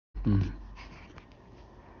Mm.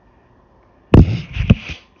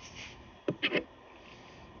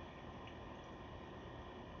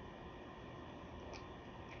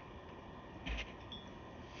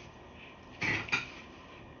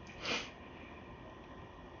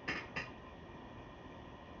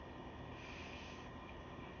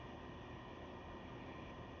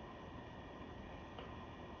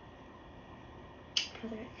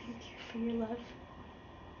 Father, I thank you for your love.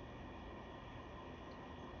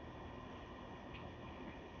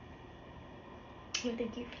 Lord,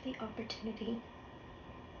 thank you for the opportunity,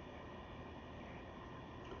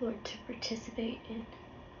 Lord, to participate in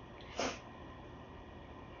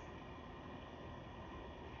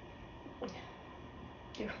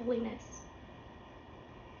your holiness.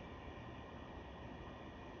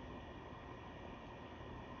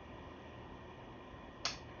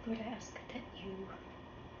 Lord, I ask that you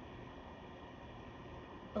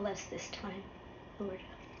bless this time, Lord,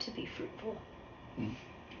 to be fruitful. Mm.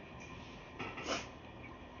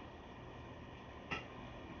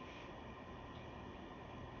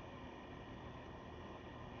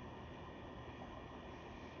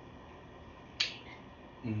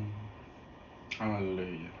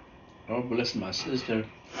 Hallelujah. Lord bless my sister.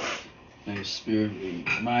 May your spirit be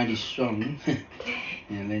mighty strong.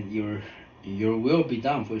 And let your will be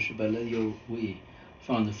done for sure, but let your we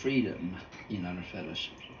find the freedom in our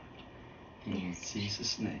fellowship, Lord. In Yes.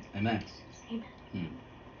 Jesus' name. Amen. Amen.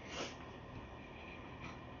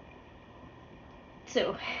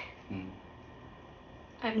 So,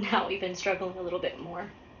 I'm now even struggling a little bit more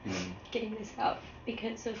getting this out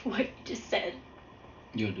because of what you just said.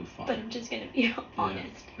 You'll do fine. But I'm just going to be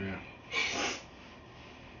honest. Yeah.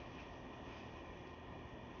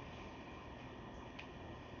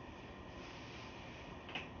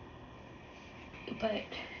 But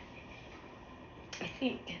I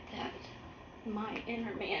think that my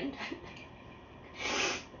inner man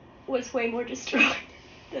was way more destroyed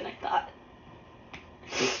than I thought.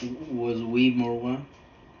 Was we more what?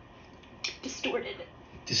 Distorted.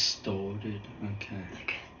 Distorted.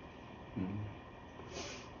 Okay.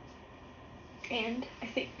 And I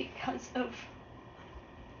think because of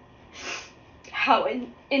how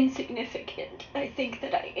insignificant I think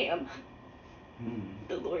that I am,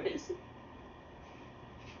 the Lord is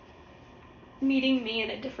meeting me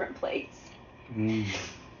in a different place.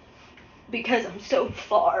 Because I'm so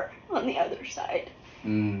far on the other side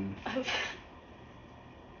of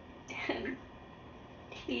him.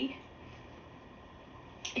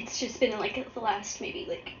 It's just been like the last maybe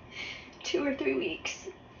like 2 or 3 weeks.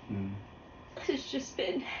 It's just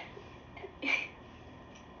been,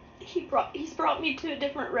 he's brought me to a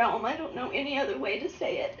different realm. I don't know any other way to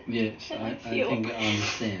say it. Yes, and I think I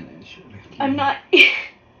understand it. Surely.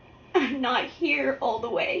 I'm not here all the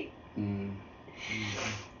way. And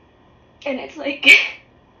it's like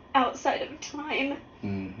outside of time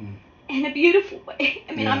in a beautiful way.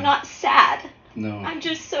 I mean, I'm not sad. No. I'm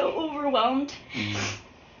just so overwhelmed.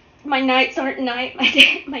 My nights aren't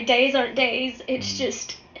my days aren't days. It's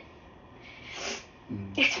just,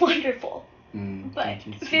 it's wonderful, but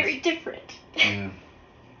very different. Yeah.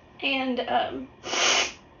 And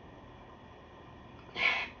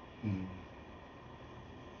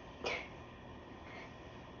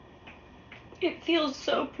it feels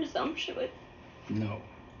so presumptuous. No.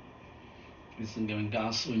 Listen, when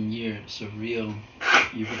God's so near, so real,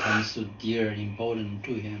 you become so dear and important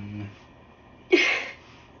to Him.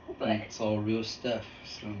 But it's all real stuff.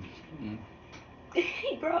 So.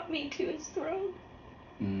 He brought me to His throne.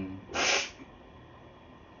 And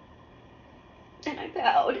I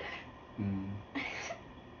bowed. And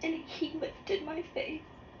He lifted my faith.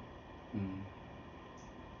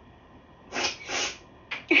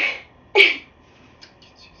 He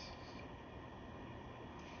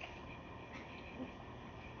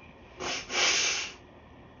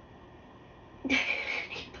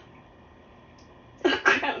put a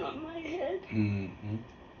crown on my head. And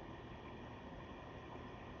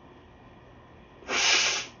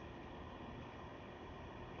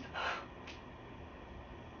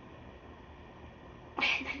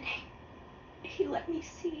then he let me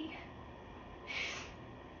see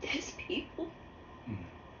His people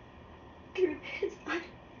through His eyes.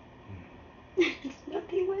 It's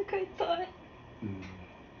nothing like I thought.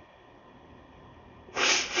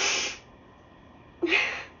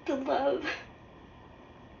 The love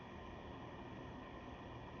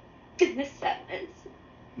and the sadness.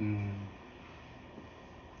 And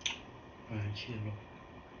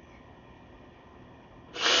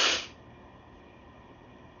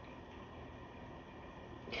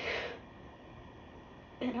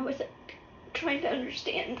I was trying to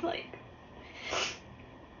understand, like,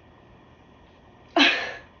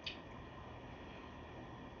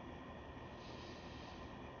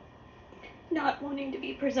 not wanting to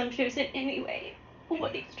be presumptuous in any way,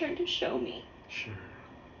 what he's trying to show me. Sure.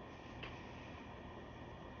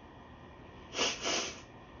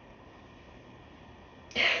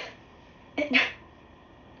 And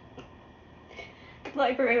the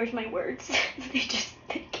library was my words. They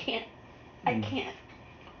can't. I can't.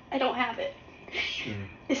 I don't have it. Sure.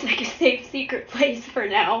 It's like a safe, secret place for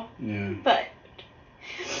now. Yeah. But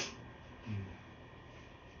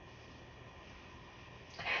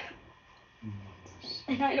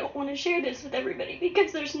and I don't want to share this with everybody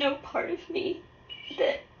because there's no part of me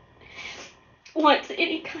that wants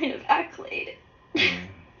any kind of accolade.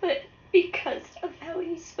 But because of how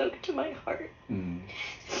he spoke to my heart,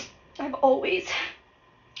 I've always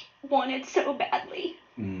wanted so badly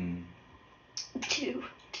to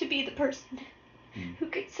be the person who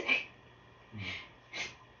could say,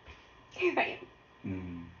 here I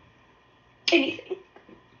am. Anything.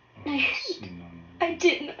 I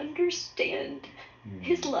didn't understand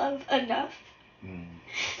his love enough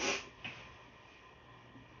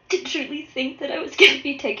to truly think that I was going to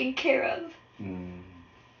be taken care of. Oh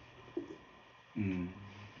Lord,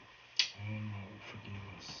 forgive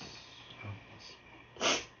us. Help us.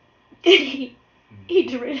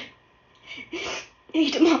 And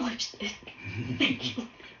he demolished it. Thank you.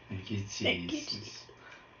 Thank you, Jesus. Thank you, Jesus.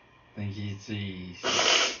 Thank you,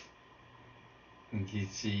 Jesus. Thank you,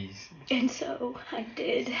 Jesus. And so I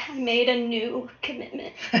did. I made a new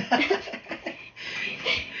commitment.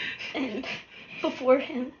 And before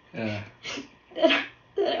him, Yeah. that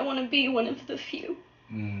I want to be one of the few.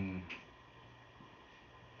 Thank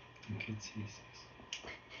you, Jesus.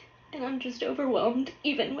 And I'm just overwhelmed,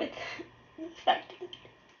 even with the fact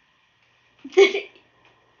that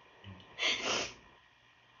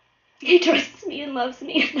he trusts me and loves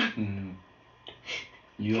me enough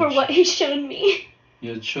for what he's shown me.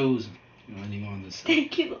 You're chosen. You understand.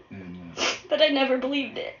 Thank you. But I never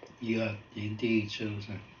believed it. You are indeed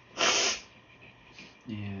chosen.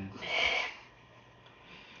 Yeah.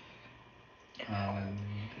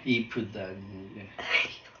 He put that in you.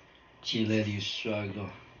 He let you struggle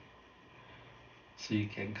so you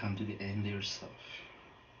can come to the end yourself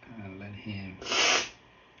and let him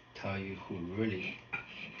tell you who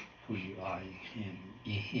you are in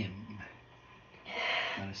him.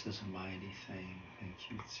 That is such a mighty thing. Thank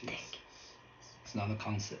you, Jesus. It's not a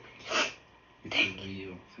concept. It's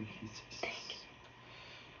real. Thank you, Jesus.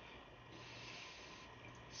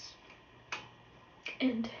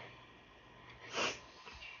 And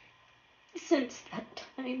since that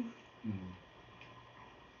time,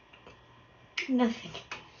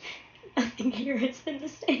 nothing here has been the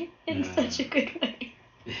same in such a good way.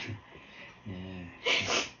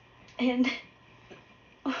 And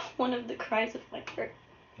one of the cries of my heart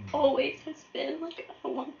always has been like, I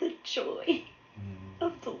want the joy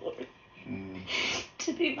of the Lord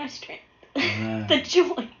to be my strength. The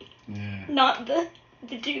joy, not the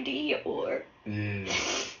duty or.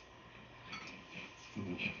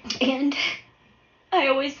 And I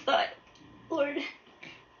always thought, Lord,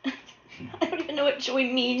 I don't even know what joy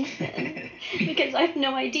means then, because I have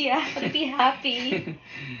no idea how to be happy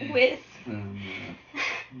with.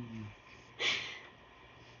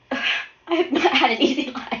 I have not had an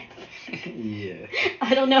easy life. Yeah.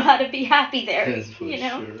 I don't know how to be happy there. That's for sure.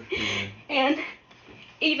 Yeah. And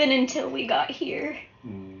even until we got here, I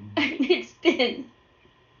mean, it's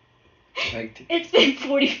been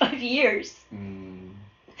 45 years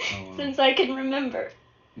since I can remember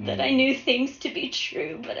that I knew things to be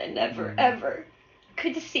true, but I never ever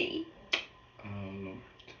could see. Oh Lord.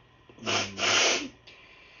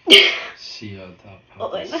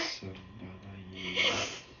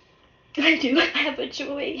 I do have a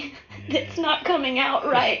joy that's not coming out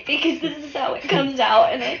right because this is how it comes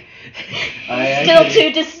out, and I'm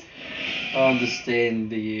still too understand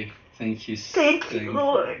the. Thank you. Thank you,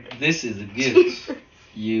 Lord. This is a gift.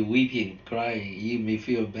 You weeping, crying, you may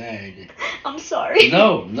feel bad. I'm sorry.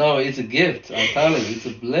 No, it's a gift. I'm telling you, it's a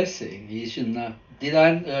blessing. You should not. Did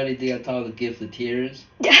I tell the gift of tears?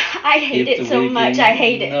 I hate it so much. I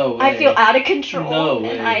hate it. No way. I feel out of control. No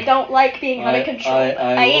way. And I don't like being out of control.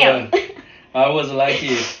 I am. I was like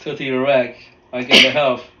you, totally wrecked. I get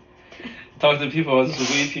help. Talk to people, I was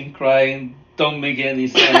weeping, crying, don't make any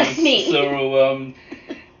sense. That's me. So,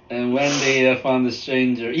 and when they found a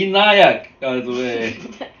stranger, in Nyack, by the way,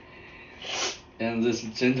 and this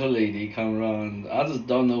gentle lady come around, I just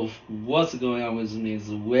don't know what's going on with me. It's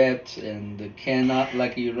wet and cannot,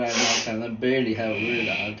 like you right now, cannot barely have a word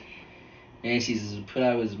out. And she just put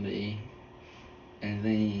out with me. And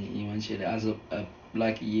then eventually, as a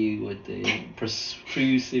like you would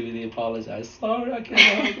previously apologize. Sorry, I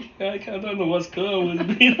can't know what's going on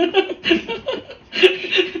with me.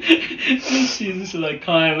 She just like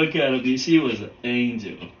kind of look at me. She was an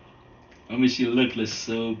angel. I mean, she looked like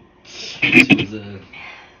so. She was a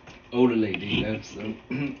older lady. That's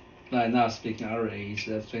like now speaking our age.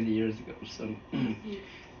 That's 20 years ago. So,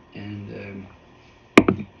 and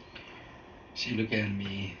she looked at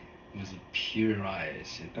me with pure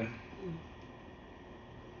eyes. You know?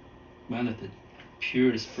 One of the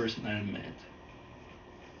purest person I met.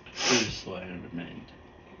 Purest soul I ever met.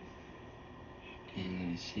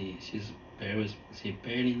 And she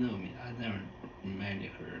barely know me. I never met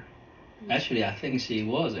her. Actually, I think she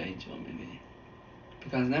was an angel maybe,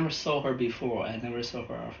 because I never saw her before. I never saw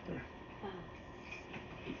her after.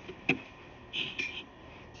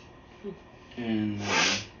 And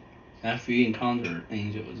after you encounter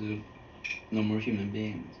angels, no more human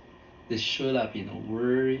beings. They showed up in a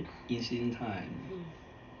very instant time.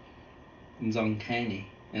 It's uncanny,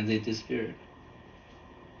 and they disappeared.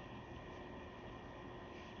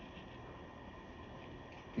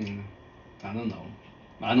 I don't know.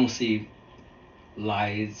 I don't see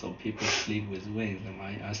lights or people sleep with wings.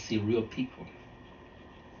 I see real people.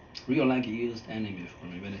 Real like you standing before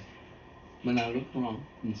me. But when I look around,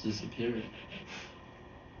 it's disappeared.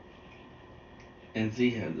 And they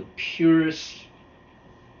have the purest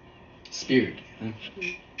spirit.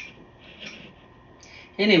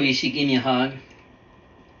 Anyway, she gave me a hug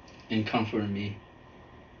and comforted me.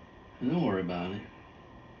 Don't worry about it.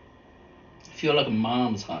 I feel like a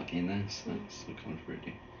mom's hug, you know, so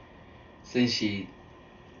comforting. Then she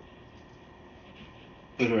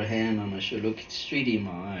put her hand on my shoulder, looked straight in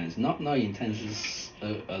my eyes, not intense,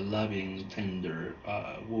 a loving, tender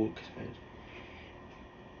walk. Said,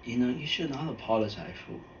 you know, you should not apologize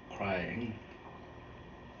for crying.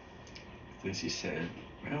 Then she said,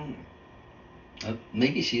 well,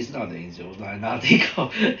 maybe she's not an angel, not think.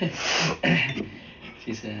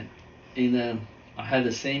 She said, I had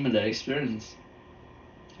the same experience.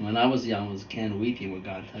 When I was young, I was kind of weeping when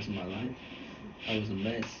God touched my life. I was a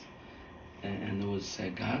mess. And it was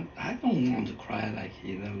said, God, I don't want to cry like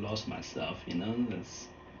lost myself, I don't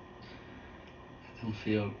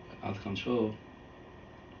feel out of control.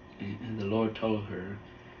 And the Lord told her,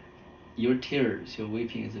 your tears, your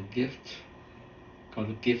weeping is a gift, called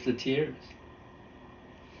the gift of tears.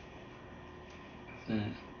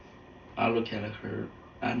 I look at her,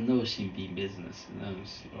 I know she mean business,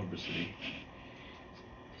 obviously.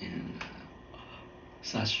 And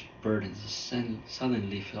such burdens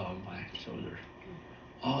suddenly fell on my shoulder.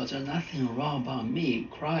 Oh, there's nothing wrong about me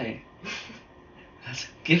crying. That's a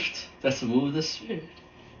gift. That's a move of the Spirit.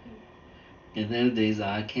 And then days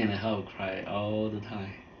I can't help cry all the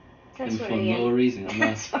time. That's and for no reason.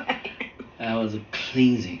 That's right. I was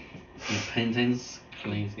cleansing. Repentance,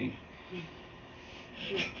 cleansing.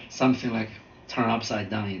 Something like turn upside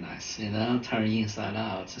down in us, turn inside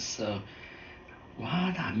out. So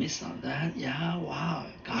what? I missed on that? Yeah, wow.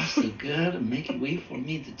 God's so good. Make a way for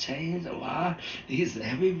me to change. Wow. He's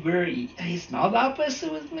everywhere. He's not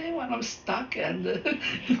opposite with me when I'm stuck. And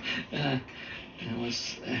it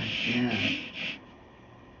was, yeah.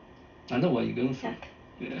 I know what you're going through.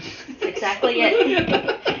 Yeah. That's exactly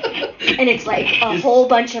it. And it's like it's whole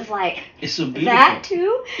bunch of like, it's so beautiful. That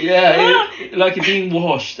too? Yeah, like being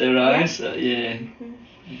washed, right? Yeah. So, yeah.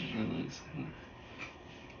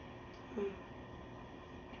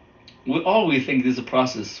 We think this is a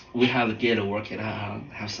process. We have to get to work it out,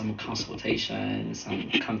 have some consultation, some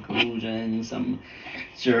conclusion, some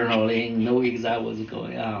journaling, know exactly what's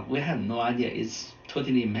going on. We have no idea. It's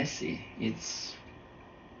totally messy. It's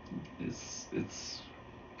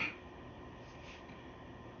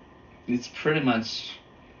pretty much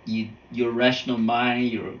your rational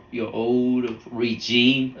mind, your old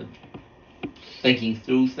regime of thinking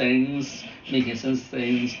through things, making sense of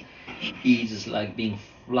things, is just like being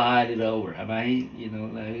flooded over.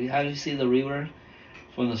 Like how do you see the river?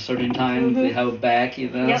 From a certain time they have a back,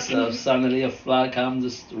 Yep. So suddenly a flood comes,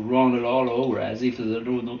 just run it all over, as if they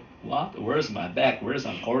don't know what. Where's my back? Where's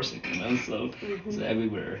I'm coursing? So it's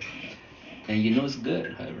everywhere, and it's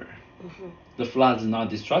good. However, the flood is not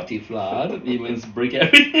destructive flood, even it's break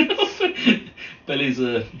everything off, but it's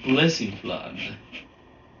a blessing flood.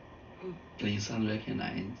 Then you suddenly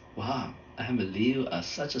recognize, wow, I haven't lived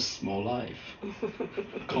such a small life,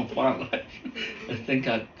 confined life. I think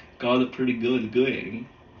I got it pretty good going.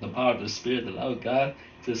 The power of the Spirit, the love of God,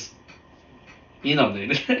 just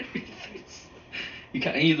inundated. You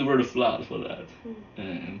can't use the word flood for that.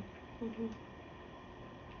 And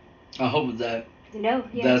I hope that No,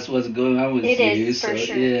 yeah. That's what's going on with It you. is, so for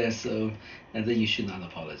sure. yeah, so and then you should not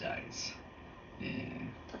apologize. Yeah.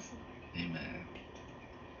 Bless the Amen.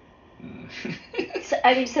 So,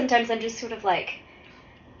 I mean, sometimes I'm just sort of like,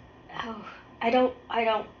 oh, I don't,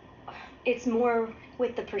 it's more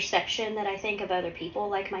with the perception that I think of other people,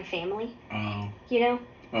 like my family, you know?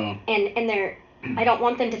 And they're, I don't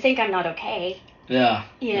want them to think I'm not okay, Yeah.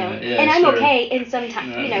 you know? Yeah, and I'm sure. okay in some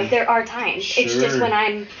time, you know, there are times. Sure. It's just when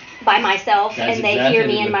I'm by myself That's and they exactly hear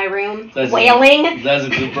me the- in my room that's wailing. That's a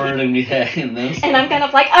good burden we have. And I'm kind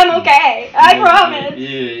of like, I'm okay, I promise.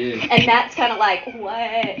 Yeah. And that's kind of like,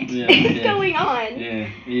 what is going on? Yeah,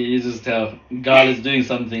 you just tell God is doing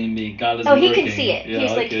something in me. God is Oh, working. he can see it. Yeah,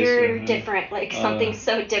 He's like, you're sure. different, like something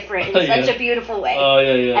so different in yeah. such a beautiful way. Oh,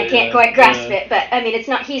 yeah. I can't quite grasp it, but I mean, it's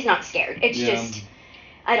not. He's not scared. It's just,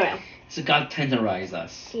 I don't know. So God tenderize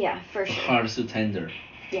us. Yeah, for sure. Heart is so tender.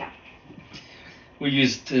 Yeah. We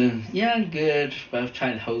used to, good, but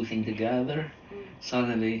trying to hold things together.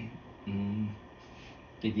 Suddenly,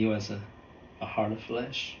 they give us a heart of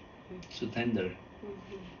flesh, so tender.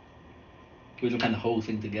 We don't kind of hold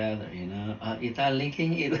things together, you know. Is that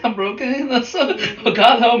leaking? Is that broken? You know, so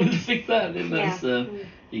God help me to fix that. You know, Yeah. so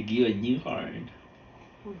He give a new heart.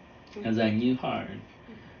 And that new heart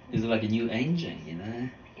is like a new engine, you know.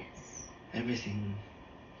 Yes. Everything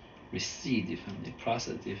receive differently,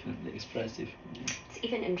 process differently, express differently. It's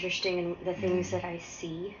even interesting in the things that I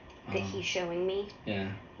see that he's showing me. Yeah.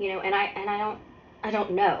 You know, and I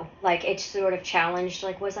don't know. Like, it's sort of challenged.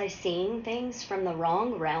 Like, was I seeing things from the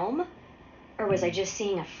wrong realm, or was I just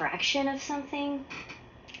seeing a fraction of something?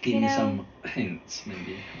 Give me some hints,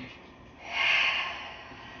 maybe.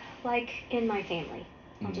 Like in my family,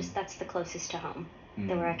 that's the closest to home,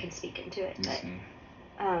 where I can speak into it.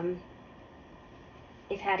 But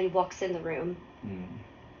if Hattie walks in the room,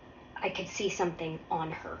 I could see something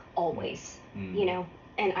on her always, you know,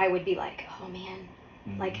 and I would be like, oh man,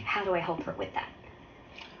 like, how do I help her with that?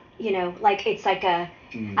 You know, like, it's like I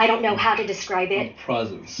don't know how to describe it. A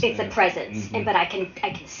presence. It's a presence, but I can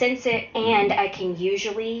sense it, and I can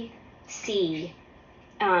usually see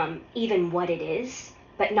even what it is,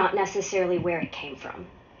 but not necessarily where it came from.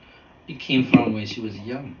 It came from when she was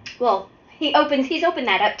young. Well, he's opened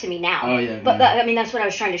that up to me now. Oh yeah. But I mean, that's what I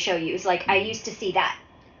was trying to show you. It's like I used to see that,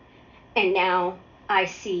 and now I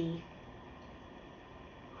see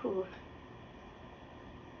who.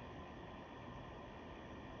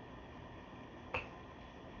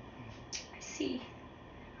 I see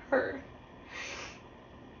her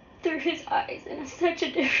through his eyes in such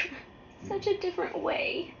a different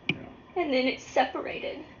way, and then it's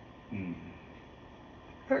separated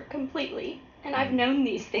her completely. And I've known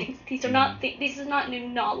these things. These are not. This is not new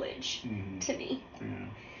knowledge to me,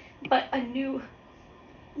 but a new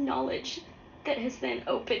knowledge that has then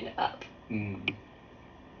opened up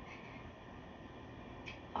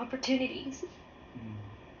opportunities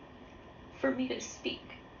for me to speak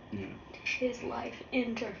his life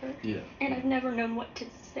into her. Yeah. And I've never known what to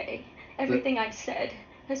say. Everything I've said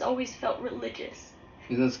has always felt religious.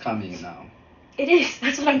 It's coming now. It is.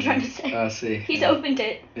 That's what I'm trying to say. I see. He's opened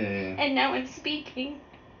it. Yeah. And now I'm speaking.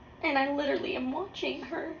 And I literally am watching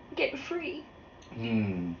her get free.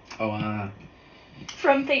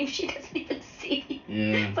 From things she doesn't even see.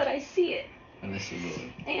 Yeah. But I see it. And this is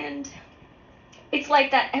Lord. And it's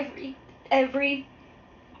like that every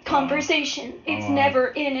conversation. It's never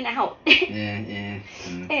in and out. Yeah.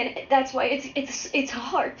 And that's why it's a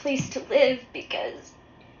hard place to live, because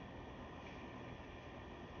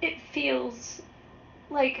it feels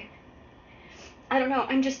like, I don't know,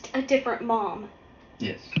 I'm just a different mom.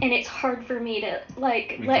 Yes. And it's hard for me to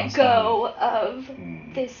let go of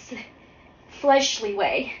this fleshly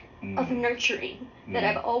way of nurturing that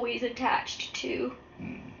I've always attached to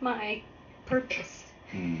my purpose.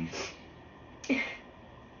 And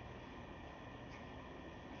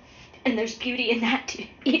there's beauty in that too,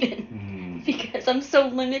 even because I'm so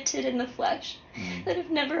limited in the flesh that I've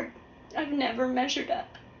never measured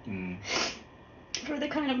up for the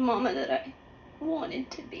kind of mama that I wanted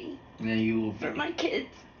to be. Yeah, you will be. For my kids.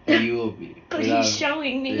 Yeah, you will be. But he's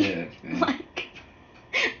showing me like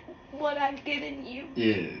what I've given you.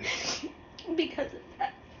 Yes. Because of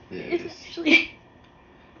that. Yes. It's actually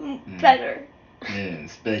better.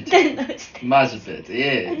 Yes, better. Than those things. Much better.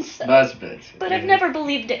 Yes, so, much better. But I've never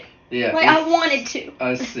believed it. Yeah. Like, I wanted to.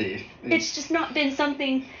 I see. It's just not been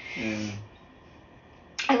something.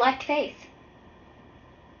 I lacked faith.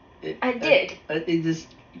 I did.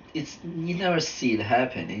 It's you never see it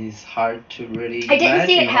happening. It's hard to really. I didn't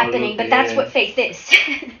see it happening, but that's what faith is.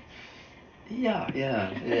 Yeah.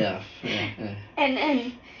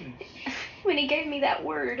 And when he gave me that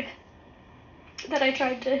word, that I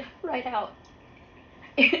tried to write out,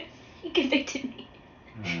 he convicted me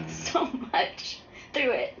so much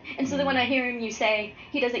through it. And so then when I hear you say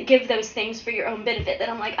he doesn't give those things for your own benefit, then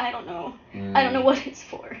I'm like, I don't know. I don't know what it's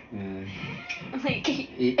for. Like,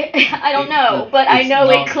 I don't know, but I know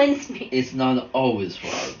it cleansed me. It's not always for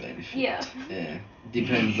our benefit. Yeah.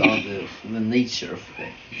 Depends on the nature of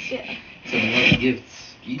things. Yeah. So what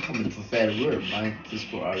gifts, you talk about the prophetic word, right? Just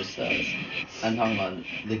for ourselves. I'm talking about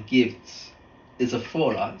the gifts. It's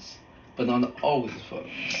for us, but not always for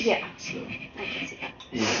us. Yeah. So I can see that.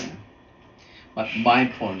 yeah. But my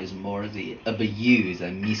point is more the abuse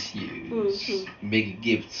and misuse. Make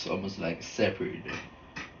gifts almost like separate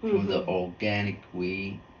from the organic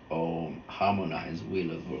way or harmonized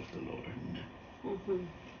will of the Lord.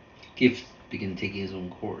 Gifts begin taking its own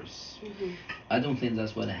course. I don't think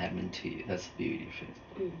that's what happened to you. That's the beauty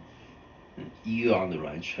of it. You're on the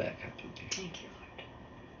right track, absolutely. Thank you, Lord.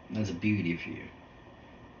 That's the beauty of you.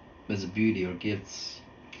 That's the beauty of gifts.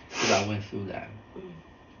 Because I went through that.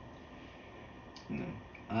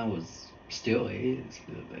 I was still is.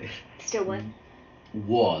 Still what?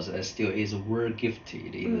 Was and still is were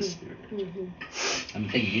gifted in the spirit. I'm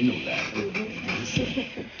thinking you know that.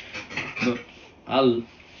 No, I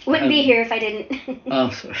wouldn't be here if I didn't. Oh,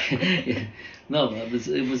 sorry. Yeah. No, it was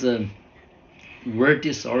were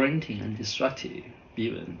disorienting and destructive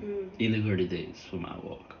even in the early days for my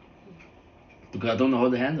walk, because I don't know how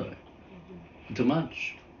to handle it. Too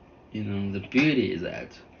much. The beauty is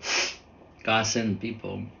that God sent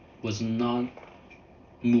people was not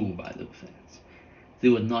moved by those things. They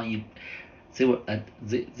were not. They were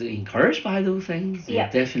they encouraged by those things. They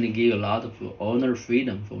definitely gave a lot of honor,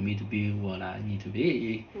 freedom for me to be what I need to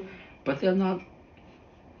be. But they're not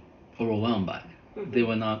overwhelmed by it. They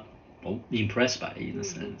were not impressed by it in a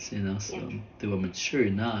sense. So they were mature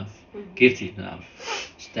enough, gifted enough,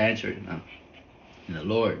 statured enough in the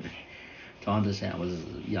Lord to understand I was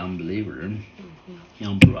a young believer,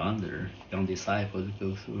 young brother, young disciple to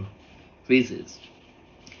go through phases.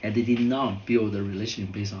 And they did not build a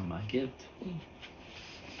relationship based on my gift,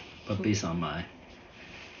 but based on my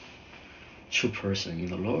true person in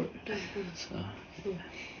the Lord. So,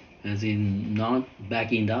 as in not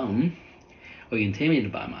backing down or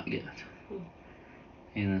intimidated by my gift.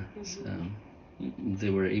 So they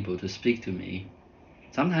were able to speak to me.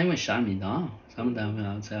 Sometimes even shut me down. Sometimes when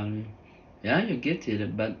I would tell me, yeah, you're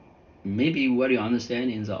gifted, but maybe what you understand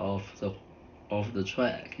is off the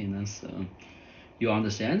track. So your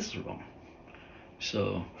understanding is wrong.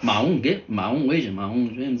 So my own gift, my own vision, my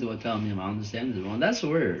own dreams will tell me my understanding is wrong. That's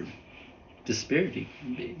where disparity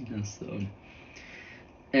can be.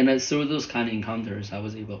 And through those kind of encounters, I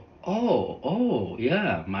was able,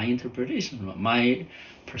 yeah, my interpretation wrong, my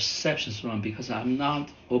perception is wrong, because I'm not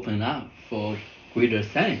open up for greater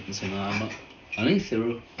things. I'm only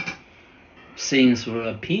through seeing through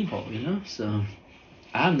a pinhole. So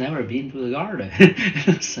I've never been to the garden.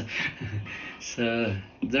 so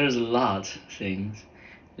there's a lot of things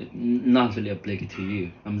not really applicable to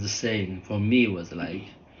you. I'm just saying, for me, it was like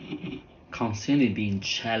constantly being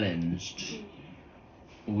challenged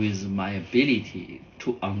with my ability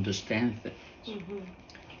to understand things.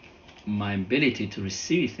 My ability to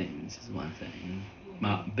receive things is one thing.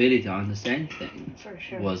 My ability to understand things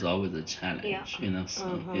was always a challenge.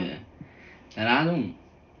 And I'm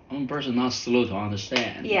a person not slow to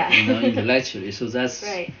understand. Intellectually. So that's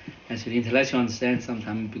actually intellectual understanding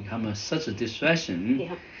sometimes become such a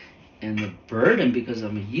distraction. And the burden, because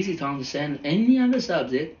I'm easy to understand any other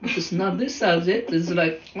subject, it's not this subject. It's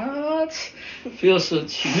like, what? Feels so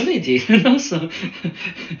humility, So,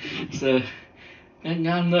 and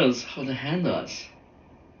God knows how to handle us.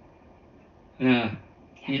 Yeah.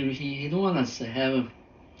 He don't want us to have.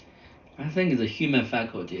 I think the human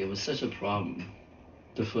faculty, it was such a problem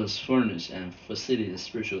to first furnish and facilitate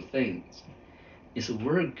spiritual things. It's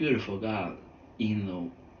very good for God in the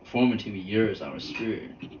formative years of our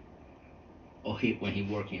spirit. Or when he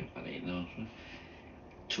working on it,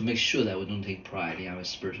 to make sure that we don't take pride in our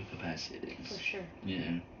spiritual capacities. For sure.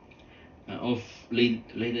 Yeah.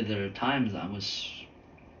 Later there are times I was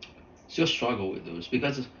still struggle with those,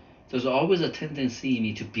 because there's always a tendency in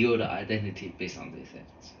me to build an identity based on these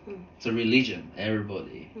things. It's a religion.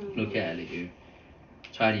 Everybody look at you,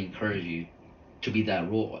 try to encourage you to be that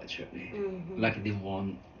role actually. Like they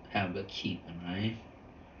want to have a king, right?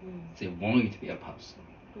 They want you to be a pastor.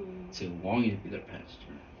 They want you to be their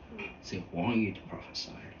pastor. They want you to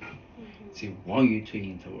prophesy. They want you to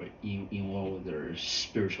involve their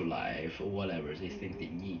spiritual life or whatever they think they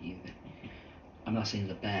need. I'm not saying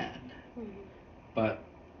it's bad, but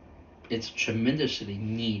it's tremendously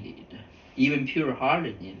needed. Even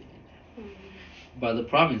pure-hearted needed. But the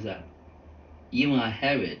problem is that even I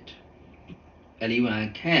have it, and even I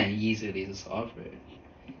can easily solve it,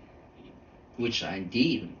 which I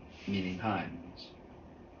did many times,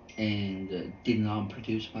 and did not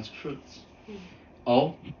produce much fruits.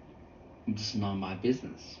 Oh, this is not my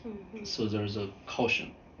business. So there's a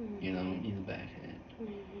caution, in the back end.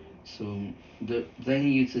 So then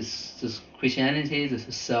you this Christianity, this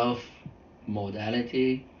self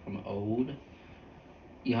modality from old,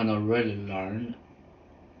 you have not really learned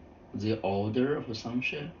the order of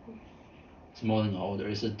assumption. It's more than order,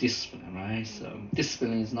 it's a discipline, right? So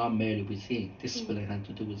discipline is not merely within. Discipline has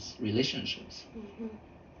to do with relationships.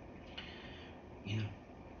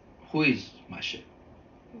 Who is my sheep?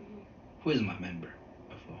 Who is my member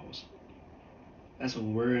of the household? That's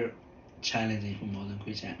very challenging for modern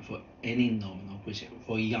Christian, for any nominal Christian,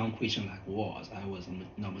 for a young Christian like I was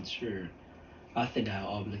not mature. I think I have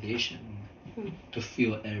obligation to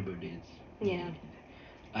feel everybody's need.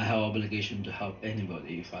 I have obligation to help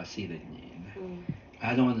anybody if I see the need.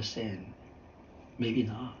 I don't understand. Maybe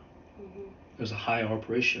not. There's a higher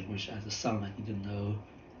operation which as a son I need to know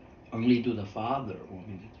only do the Father want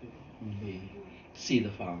me to do. Only see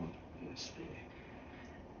the Father.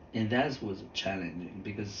 And that was challenging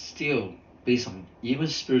because still based on even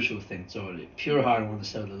spiritual things already, pure heart want to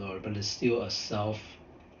serve the Lord, but it's still a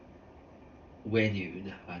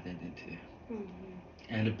self-valued identity.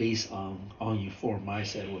 And based on uninformed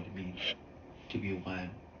mindset what it means to be one,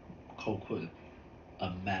 quote,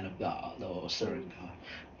 a man of God or serving God.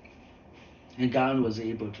 And God was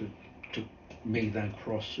able to make that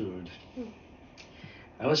crossroad.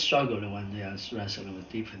 I was struggling one day, I was wrestling with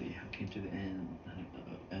deeply. I came to the end,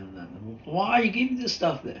 and why are you giving this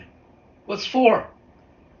stuff there? What's for?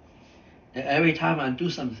 And every time I do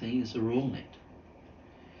something, it's ruin it.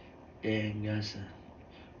 And God said,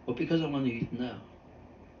 well, because I want you to know,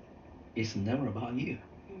 it's never about you.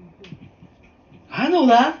 I know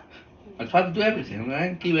that. I try to do everything,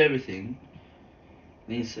 right? Give everything.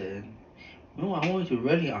 Then he said, no, I want you to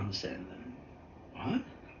really understand that. What?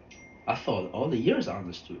 I thought all the years I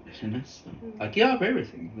understood it, so I give up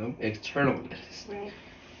everything, externally. Right.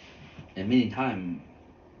 And many times,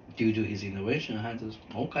 due to his innovation, I had to,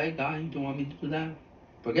 okay, God, you don't want me to do that?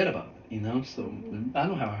 Forget about it, so I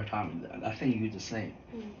don't have a hard time with that. I think you're the same.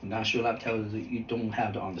 God should not tell you that you don't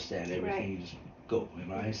have to understand everything, right. You just go,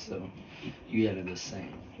 right? So you are the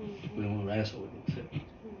same. We don't wrestle with it.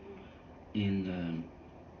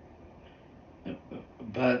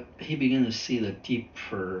 But he began to see the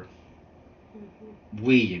deeper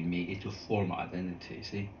way in me is to form identity,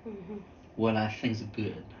 see? What I think is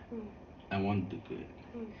good, I want to do good.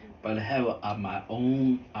 But I have my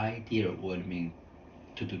own idea of what it means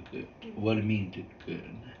to do good, what it means to do good.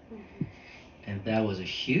 And that was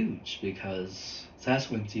huge because that's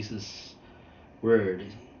when Jesus'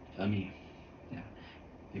 word, maybe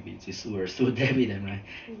this word through David, right?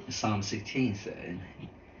 Psalm 16 said,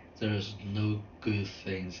 there's no good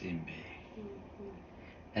things in me.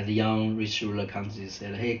 And the young rich ruler comes and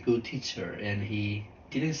said, hey, good teacher. And he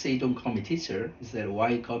didn't say, don't call me teacher. He said, why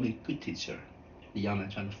you call me good teacher? The young man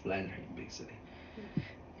trying to flatter him, basically.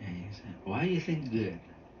 And he said, why do you think good?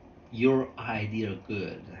 Your idea of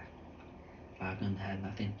good, I'm going to have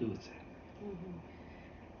nothing to do with it.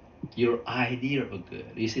 Your idea of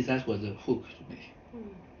good. You see, that was the hook to me.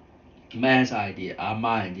 Man's idea,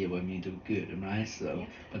 my idea what mean to be good, right? So,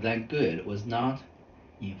 but that good was not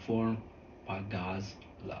informed by God's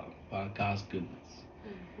love, by God's goodness.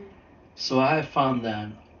 So I found that,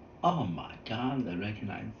 oh my God, I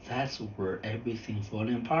recognize that's where everything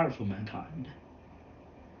falling apart for mankind.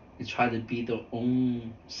 They try to be their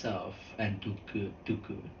own self and do good,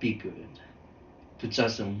 be good, to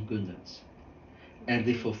judge their own goodness. And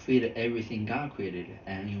they fulfill everything God created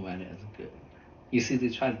and invented as good. You see, they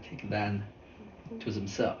try to take that to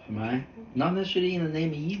themselves, right? Not necessarily in the name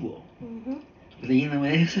of evil, but in the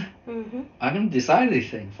way I can decide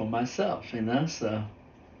anything for myself, so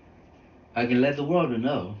I can let the world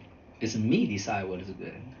know it's me decide what is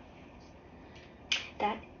good.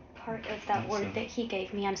 That part of that word that he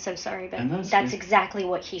gave me, I'm so sorry, but that's exactly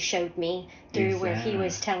what he showed me through where he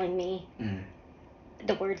was telling me.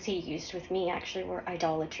 The words he used with me actually were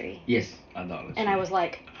idolatry. Yes, idolatry. And I was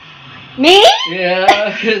like, me? Yeah,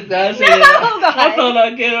 that's no, it. God. I thought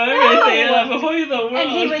I'd get everything before you know. And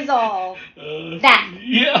he was all,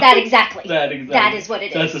 that exactly. That is what it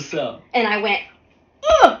is. That's a self. And I went,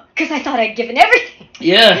 ugh, because I thought I'd given everything.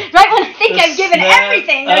 Yeah. Right when I think I've given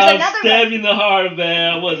everything, there's another stab in the heart,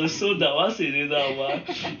 man. I wasn't so dumb. I said, I said,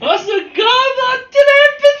 God, I did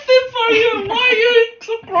everything for you. Why are you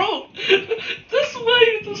so cruel? This way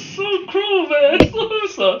you're just so cruel, man.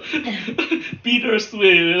 So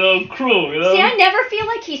bittersweet, cruel, See, I never feel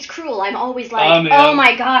like he's cruel. I'm always like, oh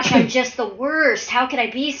my gosh, I'm just the worst. How could I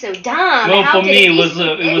be so dumb? Well, How for me, it was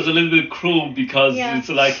so a little bit cruel because Yeah. it's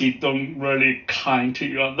like he don't really kind to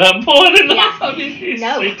you on that point enough. Yeah. I mean, he's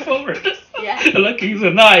No. straightforward. Yeah. Like he's a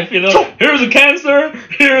knife, Here's a cancer.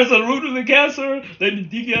 Here's the root of the cancer. Let me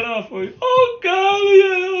dig it out for you. Oh God,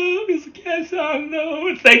 yeah, it's a cancer. I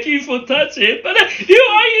know. Thank you for touching it, but here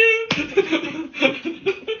are you.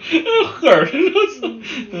 Hurt.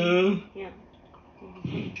 Yeah.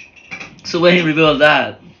 So when he revealed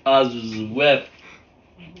that, I just wept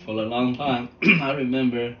for a long time. I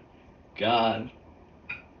remember, God,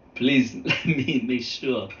 please let me make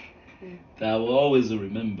sure that I will always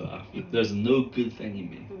remember there's no good thing in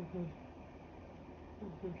me.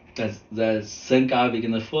 That thank God we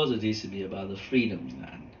can afford it to be about the freedom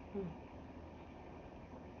land.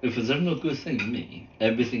 If there's no good thing in me,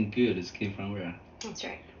 everything good is came from where? That's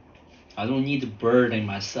right. I don't need to burden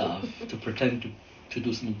myself to pretend to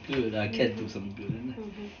do something good. I can't do something good.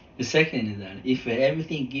 The second is that if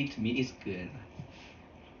everything given to me is good,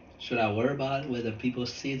 should I worry about whether people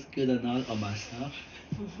see it's good or not, or myself?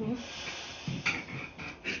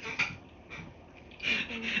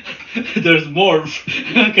 There's more.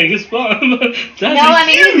 Okay, it's fun.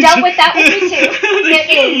 You've dealt with that with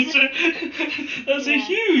me too. That's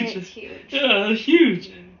huge. It's huge. Yeah,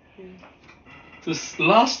 huge. This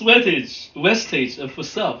last vestige of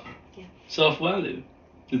self-value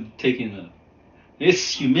is taking up.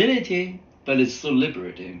 It's humility, but it's so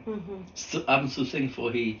liberating. So I'm so thankful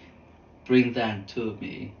he bring that to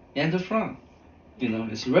me and the front.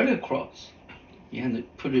 It's right across. You have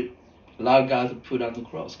to allow God to put on the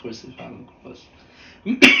cross, crucify on the cross.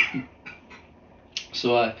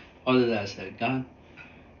 So all of that I said, God,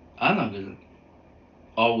 I'm not gonna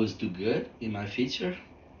always do good in my future,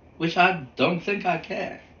 which I don't think I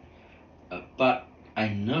can. But I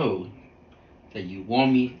know that you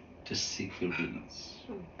want me to seek your goodness,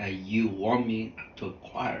 and you want me to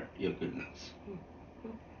acquire your goodness.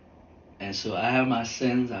 And so I have my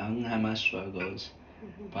sins, I have my struggles,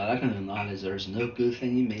 but I can acknowledge there's no good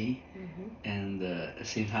thing in me, and at the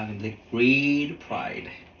same time, I can take great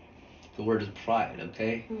pride. The word is pride,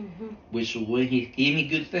 okay? Which when he gave me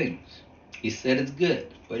good things, he said it's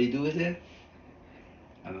good. What do you do with it?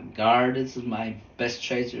 I mean, God is my best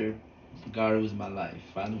treasure. God was my life.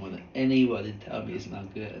 I don't want anybody to tell me it's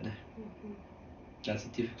not good. That's a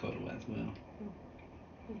difficult one as well.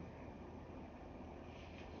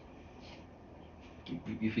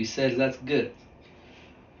 If he says that's good,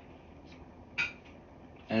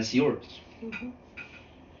 and it's yours.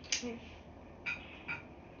 The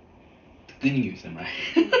good news, am I?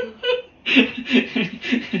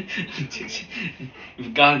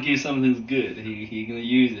 If God gives something good, he gonna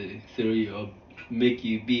use it through you or make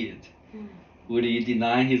you be it. Would he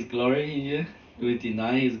deny his glory in you? Would he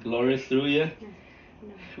deny his glory through you?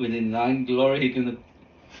 Would he deny glory he gonna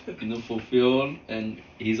fulfill and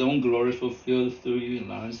his own glory fulfilled through you and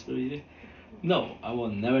lives through you? No, I will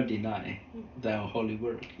never deny that holy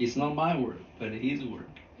work. It's not my work, but his work.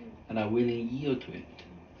 And I willingly yield to it.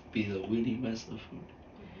 Be the willing vessel for it.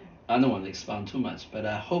 I don't want to expound too much, but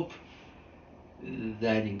I hope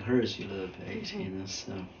that encourages you a little bit.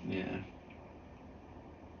 So yeah.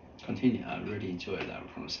 Continue. I really enjoyed that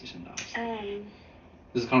conversation now.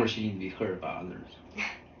 This conversation needs to be heard by others.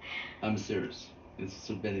 I'm serious. It's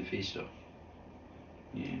so beneficial.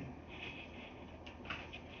 Yeah.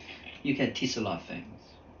 You can teach a lot of things.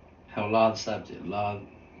 Have a lot of subjects, a lot of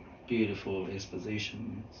beautiful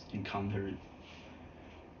expositions, encountered.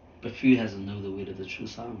 But few has to know the will of the true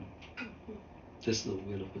Son. This is the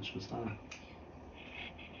will of the true Son.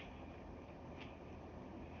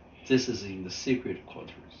 This is in the secret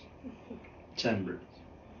quarters, chambers.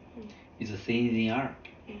 It's a thing in the ark.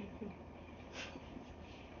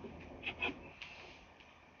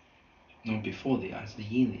 Not before the ark, it's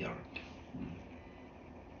in the ark.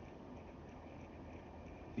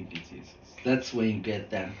 Thank you, Jesus. That's when you get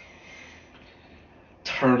that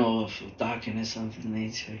tunnel of darkness of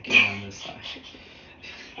nature get on the side.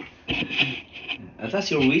 That's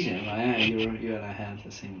your vision, right? You and I have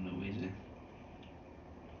the same vision.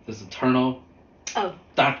 There's a tunnel. Oh.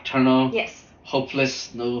 Dark tunnel. Yes.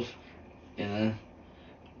 Hopeless, no, and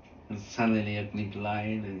suddenly a big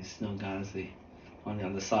light, and it's no galaxy on the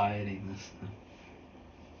other side. And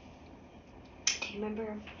do you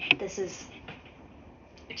remember? This is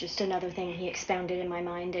just another thing he expounded in my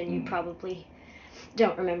mind, and you probably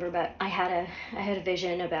don't remember, but I had a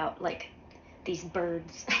vision about like these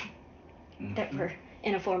birds that were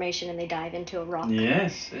in a formation and they dive into a rock.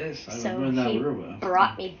 Yes, I remember that very well.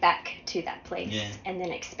 Brought me back to that place Yeah. and then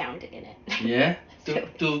expounded in it. Yeah?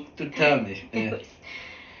 To tell me. Yeah.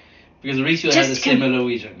 Because Rachel Just had a similar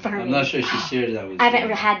vision. I'm not sure she shared that with you. I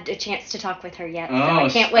haven't had a chance to talk with her yet, so Oh, I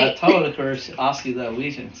can't wait. I told her to ask you that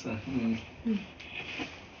vision. So,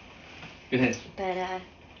 Go ahead. But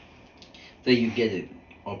then you get it,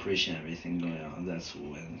 operation, everything going on. That's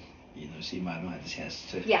when she might have a chance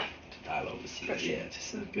to dialogue with you. For sure. Yeah,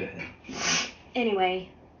 just go ahead. Anyway,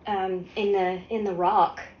 in the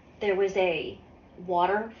rock there was a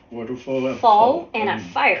waterfall and a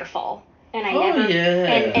firefall, and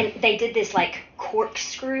and they did this like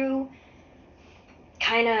corkscrew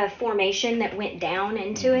kind of formation that went down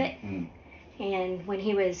into it. And when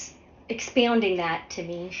he was expounding that to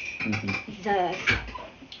me,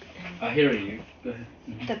 I hear you. Go ahead.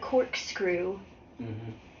 The corkscrew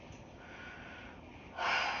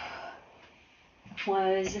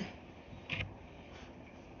was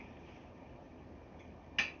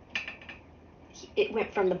it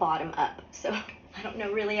went from the bottom up, so I don't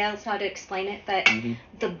know really else how to explain it, but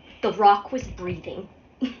the rock was breathing,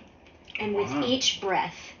 and with each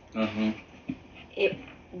breath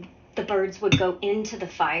the birds would go into the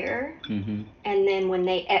fire, and then when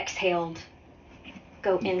they exhaled,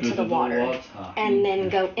 go into the water. And then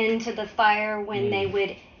go into the fire when they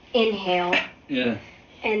would inhale. Yeah.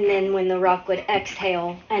 And then when the rock would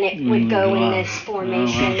exhale, and it would go in this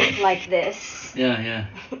formation like this. Yeah.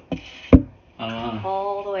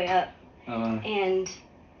 All the way up. And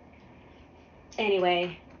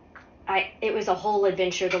anyway, it was a whole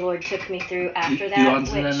adventure the Lord took me through after that. You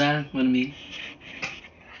understand that? What I mean?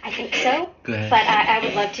 I think so. Go ahead. But I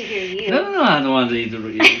would love to hear you. No, I don't want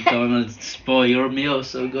to spoil your meal,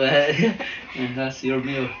 so go ahead. That's your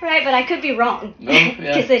meal. Right, but I could be wrong. No, yeah.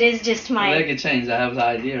 Because it is just my... I can change. I have the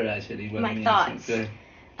idea, actually. My thoughts. So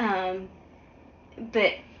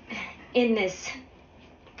but in this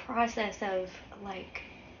process of, like,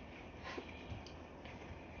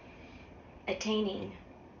 attaining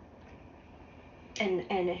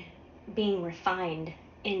and being refined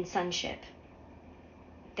in sonship,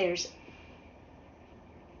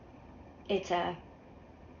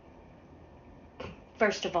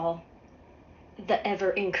 first of all, the ever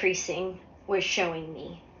increasing was showing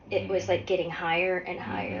me. It was like getting higher and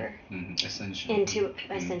higher. Ascension. Into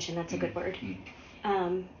ascension, that's a good word.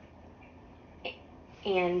 And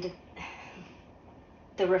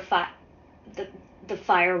the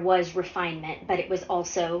fire was refinement, but it was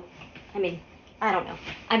also, I don't know.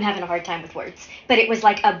 I'm having a hard time with words. But it was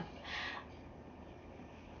like a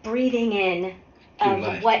breathing in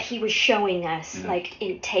of what he was showing us, like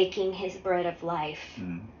in taking his bread of life,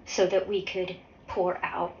 so that we could pour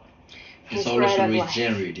out his bread of life. It's also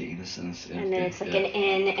regenerating in a sense. And then it's like an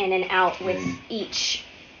in and an out with each,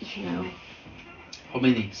 How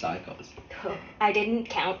many cycles? Oh, I didn't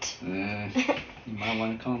count. You might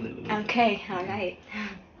want to count it. Okay, all right.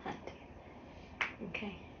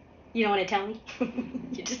 Okay. You don't want to tell me?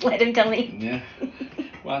 You just let him tell me? Yeah.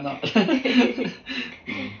 Why not?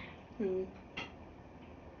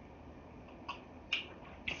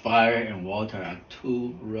 Fire and water are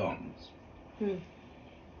two realms.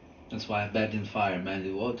 That's why baptized in fire, man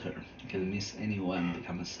in water, because it means anyone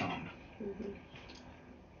become a son.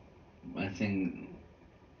 I think,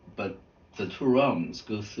 but the two realms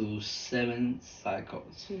go through 7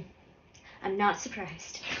 cycles. I'm not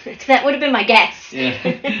surprised. That would have been my guess. Yeah,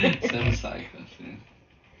 7 cycles. Yeah.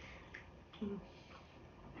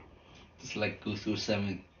 It's like go through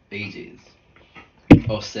 7 ages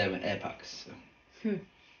or 7 epochs. So.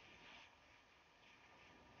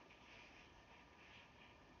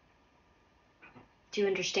 Do you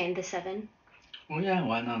understand the 7? Well, yeah,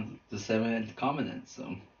 why not? The 7 covenants.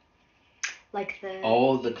 So. Like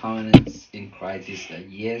all the covenants in Christ is a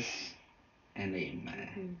yes and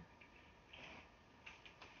amen.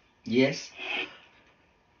 Yes.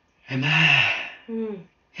 Amen.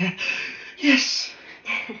 Yeah. Yes.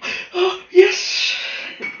 Oh, yes.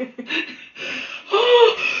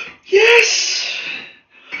 Oh, yes.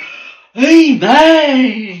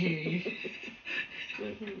 Amen.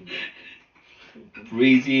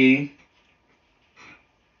 Breathing.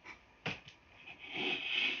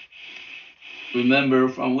 Remember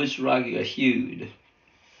from which rock you are hewed.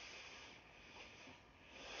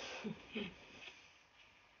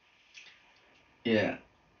 Yeah.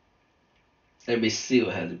 Every seal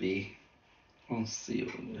had to be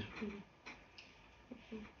unsealed.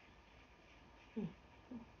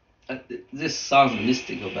 this sounds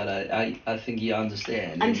mystical, but I think you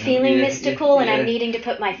understand. I'm feeling mystical, and I'm needing to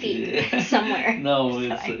put my feet somewhere. No,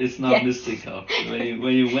 it's not yes. mystical.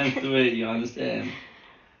 When you went through it, you understand.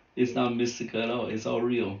 It's not mystical at all. It's all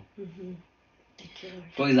real. Mm-hmm. Thank you, Lord.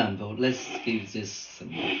 For example, let's give this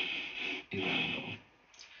simple example.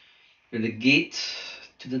 With the gate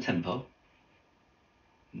to the temple,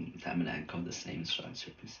 tabernacle called the same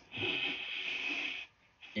structure.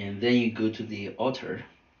 And then you go to the altar.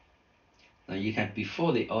 Now you can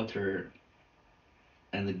before the altar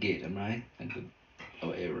and the gate, right? A good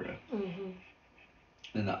area. Mm-hmm.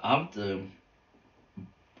 Then after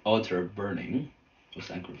altar burning for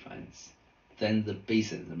sacrifice, then the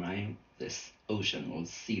basin, right? This ocean or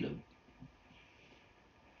sea.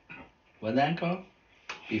 What that called?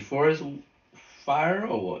 Before is fire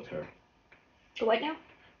or water? The what now?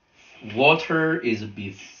 Water is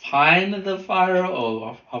behind the fire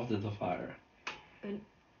or after the fire?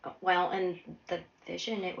 Well, in the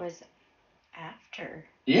vision, it was after.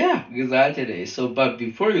 Yeah, exactly. So, but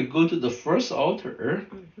before you go to the first altar,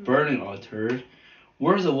 Mm-hmm. burning altar,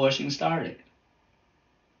 where's the washing started?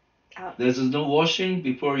 Out. There's no washing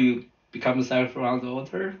before you become a sacrifice on the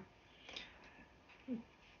altar?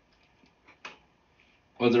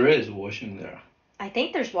 Well, there is washing there. I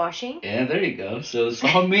think there's washing. Yeah, there you go. So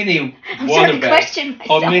how many I'm starting to question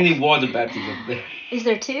myself. How many water baptisms there? Is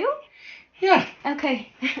there 2? Yeah.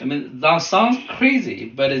 Okay. I mean, that sounds crazy,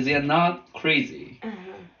 but they're not crazy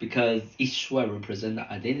because each one represents an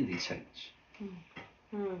identity change.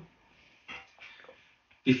 Mm.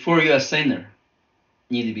 Before you're a sinner,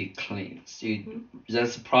 you need to be cleansed.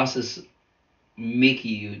 That's the process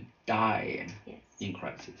making you die in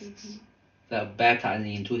Christ. Mm-hmm. That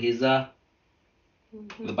baptizing into his, the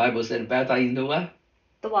Bible said baptized into what?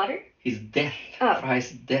 The water? His death. Oh.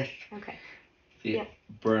 Christ's death. Okay. The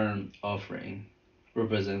burnt offering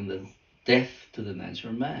represents the death to the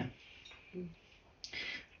natural man. Mm.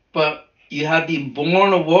 But you have been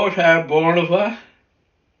born of water, born of what?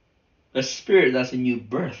 The Spirit. That's a new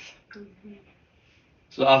birth. Mm-hmm.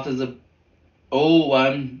 So after the old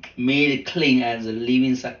one made clean as a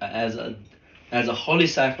living, as a holy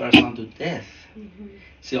sacrifice unto death. Mm-hmm.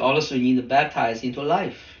 So also you need to baptize into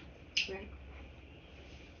life. Right.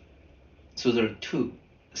 So there are 2.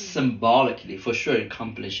 Symbolically, for sure,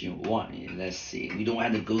 accomplishing one. Let's see. We don't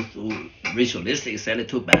have to go through ritualistic, set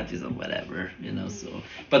 2 baptism, whatever, So,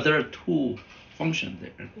 but there are 2 functions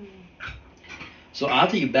there. So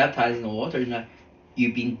after you baptize in the water,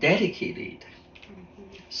 you've been dedicated.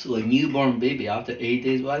 So a newborn baby after 8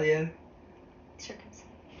 days, what is circumcised?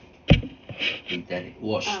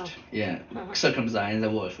 Washed. Oh. Yeah, circumcised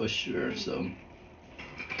and washed for sure. So,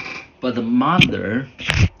 but the mother.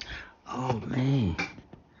 Oh man.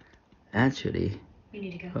 Actually, you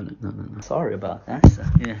need to go. No. Sorry about that.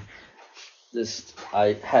 Yeah,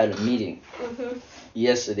 I had a meeting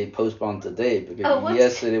yesterday, postponed today because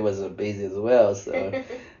yesterday was busy as well. So,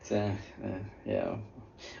 yeah,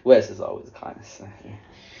 Wes is always kind.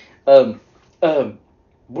 So.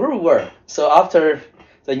 Where we were. So after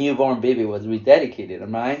the newborn baby was rededicated,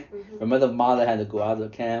 right? Remember the mother had to go out of the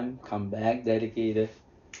camp, come back, dedicated.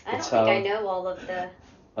 I don't think I know all of the.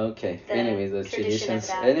 Okay. Anyway, the traditions.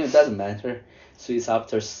 Anyway, it doesn't matter. So it's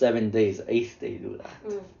after 7 days, 8th day do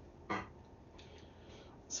that.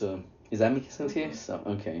 So is that making sense here? So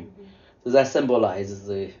okay. So that symbolizes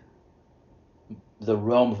the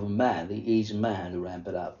realm of man, the aged man, to ramp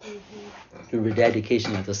it up. The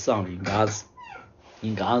rededication of the son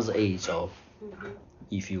in God's age, or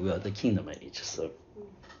if you will, the kingdom age. So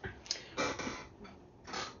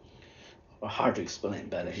hard to explain,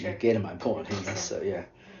 but you get my point. So yeah.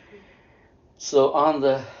 So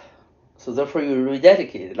therefore you're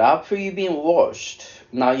rededicated. After you've been washed,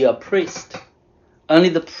 now you're a priest. Only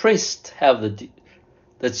the priest have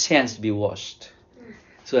the chance to be washed.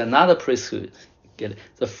 So another priesthood. Get it.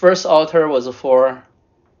 The first altar was for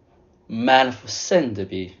man for sin to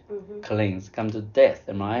be cleansed, come to death,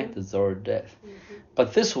 right? The third death.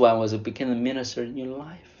 But this one was to begin to minister new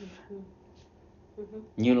life.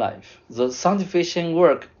 New life. The sanctification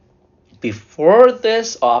work before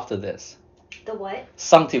this or after this? The what?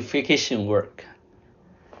 Sanctification work.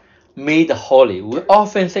 Made holy. We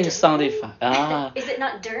often think sanctify. Is it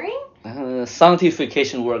not during?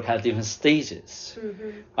 Sanctification work has different stages.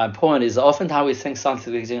 My point is, oftentimes we think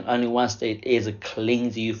sanctification only one stage is to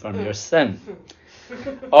cleanse you from your sin.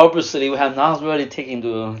 Obviously, we have not really taken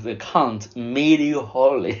into account made you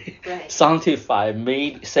holy. Right. Sanctify,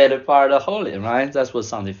 made, set apart, holy, right? That's what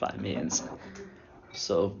sanctify means.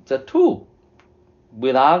 So the 2,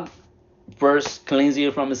 without first cleanse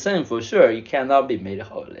you from sin, for sure. You cannot be made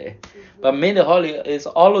holy. But made holy is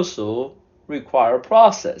also require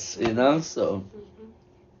process, so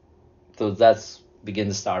that's begin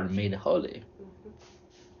to start made holy.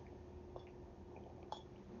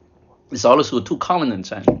 It's also two covenant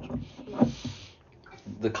change.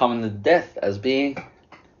 The covenant death as being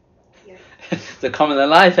the covenant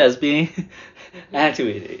life as being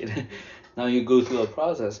activated. Now you go through a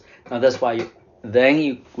process. Now that's why then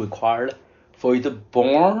you required for you to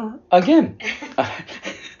born again.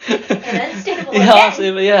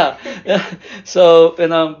 Yeah.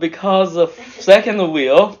 So because of second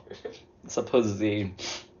will, suppose the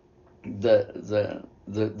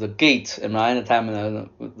gate and the tabernacle,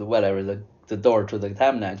 whatever the door to the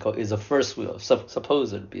tabernacle is the first will.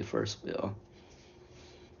 Suppose it be first will.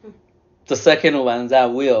 The second one,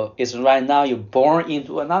 that will, is right now you're born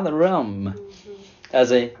into another realm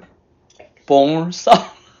as a born son,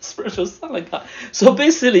 spiritual son of God. So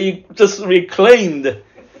basically, you just reclaimed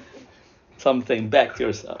something back to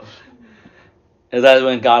yourself. And that's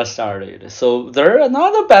when God started. So there's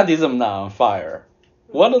another baptism now, fire.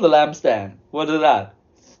 What is the lampstand? What is that?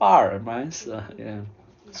 Fire, right? So, yeah.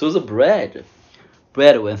 So the bread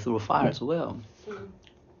went through fire as well.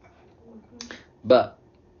 But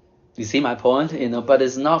you see my point, but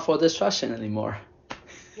it's not for destruction anymore.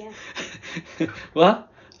 Yeah. What?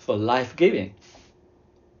 For life giving.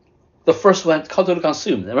 The first one totally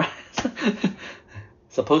consumed, right?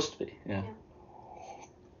 Supposed to be, yeah.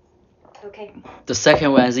 Okay. The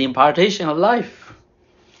second one is the impartation of life.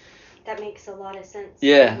 That makes a lot of sense.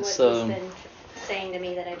 Yeah. What So. He's been saying to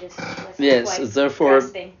me that I just wasn't yes. quite Therefore,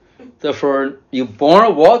 grasping. you born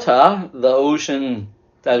of water, the ocean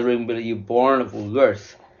that you born of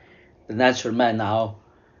earth. The natural man now,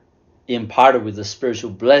 imparted with the spiritual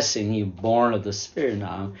blessing, you born of the spirit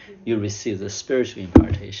now, you receive the spiritual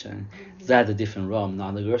impartation. That's a different realm,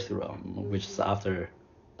 not the earthly realm, which is after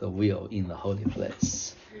the will in the holy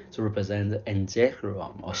place. To represent the angelic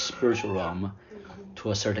realm or spiritual realm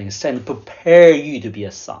to a certain extent, prepare you to be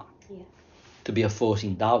a son, to be a fully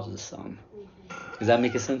endowed son. Does that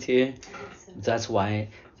make sense to you? That's why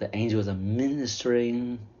the angels are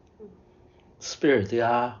ministering spirit. They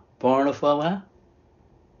are born of what?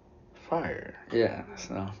 Fire. Yeah.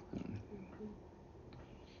 So.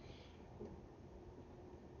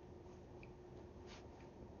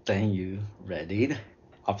 Then you ready.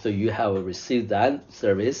 After you have received that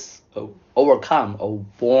service, overcome or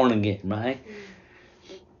born again, right?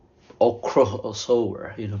 Or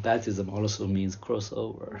crossover. Baptism also means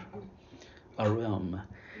crossover. A realm.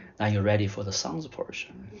 Now you're ready for the son's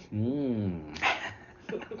portion.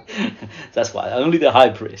 That's why only the high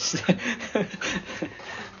priest.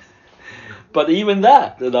 But even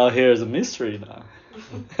that, here's a mystery now.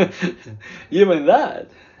 Even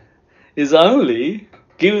that is only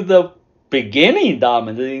give the beginning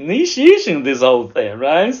dominant, the initiation of this whole thing,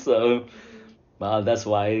 right? So, that's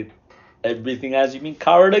why everything has been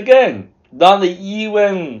covered again. Not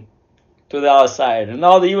even to the outside,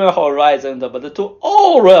 not even horizontal, but to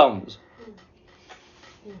all realms.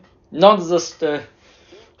 Not just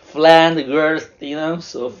flat earth,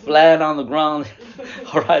 so flat on the ground,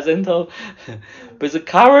 horizontal, but it's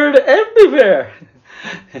covered everywhere.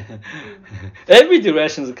 Every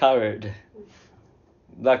direction is covered.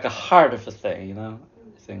 Like a heart of a thing,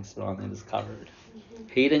 things surrounding is covered.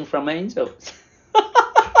 Hidden from angels.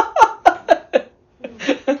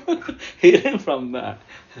 Hidden from that.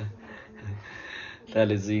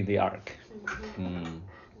 That is in the ark.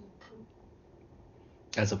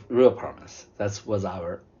 That's a real promise. That was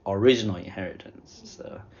our original inheritance.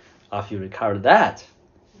 So after you recover that,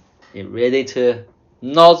 you're ready to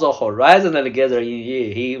not the horizon together in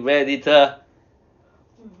you. He ready to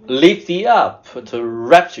lift you up, to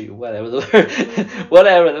rapture you, whatever the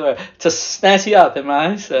word, to snatch you up,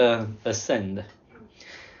 right? So ascend.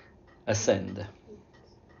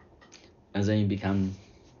 And then you become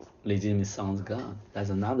legitimate sons of God. That's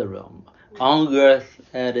another realm. On earth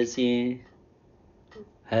as in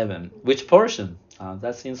heaven. Which portion?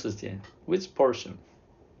 That's interesting. Which portion?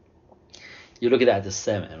 You look at the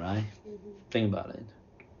 7, right? Think about it.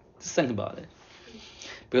 Just think about it.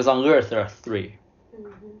 Because on earth there are 3.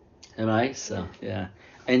 Right? So, yeah.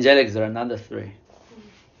 Angelic, there are another 3.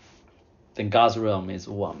 Then God's realm is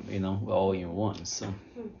 1, we're all in 1. So,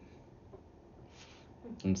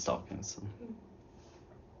 I'm stopping. So.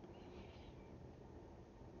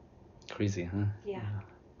 Crazy, huh? Yeah.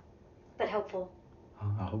 But helpful.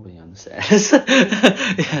 I hope you understand.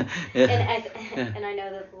 And I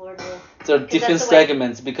know that the Lord will. There are different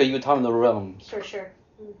segments because you're talking the realms. For sure.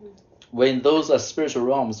 When those are spiritual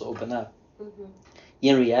realms open up,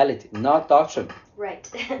 in reality, not doctrine. Right.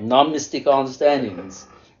 Not mystical understandings.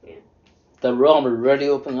 Yeah. The realm really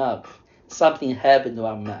opened up. Something happened to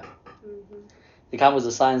our man. Mm-hmm. It comes with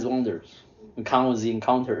the signs, wonders. It comes with the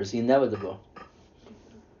encounters, inevitable.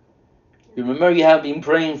 You remember you have been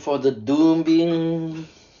praying for the doom being.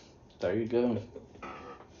 There you go.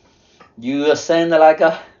 You ascend like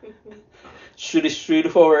a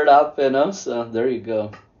street forward up, so there you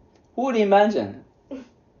go. Who would imagine?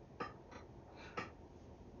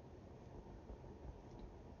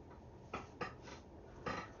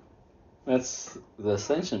 That's the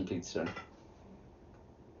ascension picture.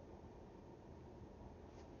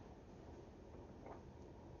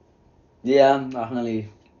 Yeah,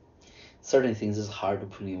 only certain things is hard to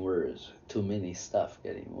put in words. Too many stuff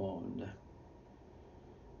getting involved.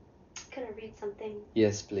 Can I read something?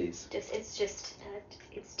 Yes, please. It's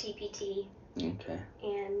TPT. Okay.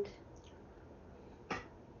 And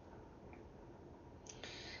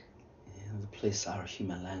the place our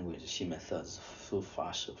human language, human thoughts, so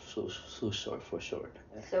far, so short for short.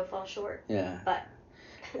 So far short. Yeah. But.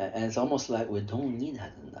 And it's almost like we don't need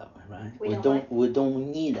that in that way, right? We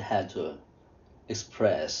don't need how to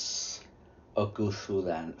express or go through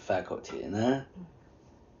that faculty,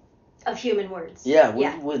 Of human words. Yeah, we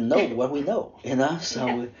know what we know, So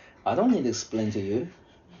Yeah. I don't need to explain to you.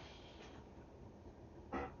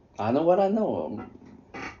 I know what I know.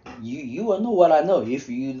 You will know what I know if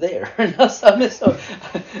you there. So,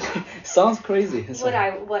 sounds crazy.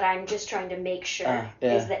 What I'm just trying to make sure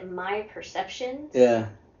is that my perceptions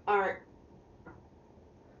aren't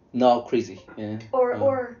not crazy. Yeah.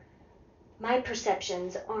 Or my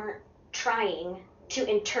perceptions aren't trying to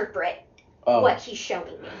interpret what he's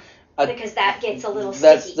showing me. Because that gets a little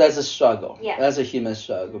sticky. That's a struggle. Yeah. That's a human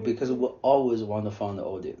struggle, because we always want to find the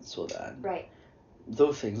audience for that. Right.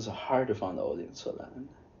 Those things are hard to find the audience for that.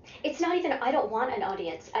 It's not even, I don't want an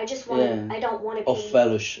audience. I just want I don't want to be. Or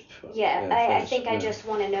fellowship. I think I just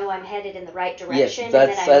want to know I'm headed in the right direction. Yes, and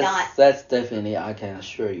that I'm not. That's definitely, I can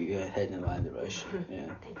assure you, you're heading in the right direction. Yeah.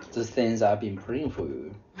 Thank you. The things I've been praying for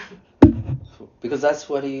you. Because that's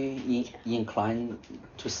what you incline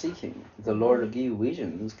to seeking. The Lord give you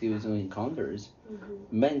visions, gives you encounters,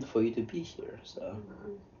 meant for you to be here. So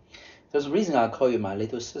there's a reason I call you my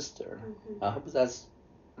little sister. I hope that's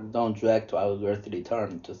don't drag to our earthly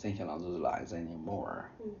term to thinking on those lines anymore.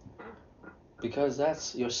 Because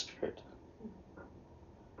that's your spirit.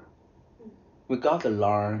 We got to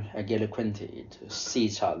learn and get acquainted to see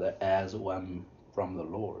each other as one from the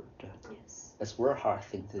Lord. Yes. That's a very hard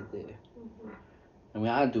thing to do. And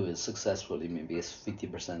when I do it successfully, maybe it's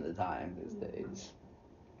 50% of the time these days.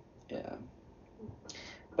 Yeah.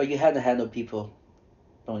 But you have to handle people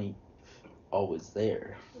don't always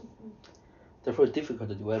there. Therefore, it's difficult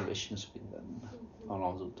to develop relations with them on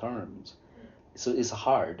all those terms. So it's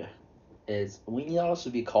hard. We need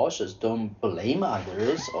also to be cautious. Don't blame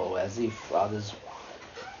others, or as if others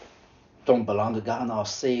don't belong to God, not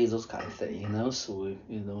saved, those kind of things. So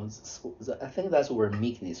I think that's where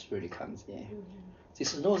meekness really comes in.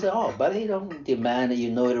 Jesus knows it all, but he don't demand that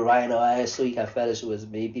you know it right away so he can fellowship with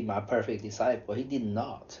maybe my perfect disciple. He did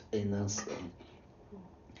not. So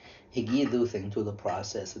he gave those things to the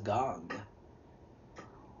process of God,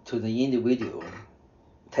 to the individual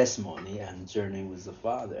testimony and journey with the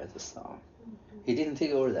Father as the Son. He didn't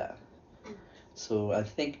take over that. So I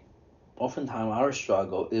think oftentimes our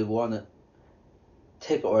struggle is want to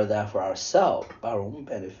take over that for ourselves, our own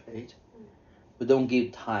benefit. We don't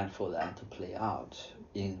give time for that to play out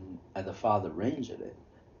as the Father arranged it.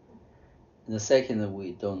 And the second,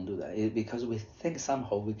 we don't do that because we think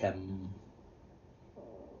somehow we can,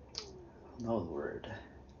 no word,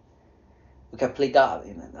 we can play God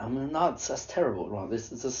in it. I mean, not, that's terrible, wrong.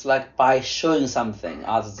 This is just like by showing something,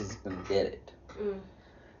 others is going to get it.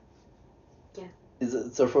 Yeah.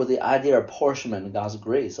 So for the idea of apportionment of God's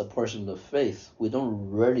grace, apportionment of faith, we don't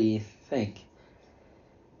really think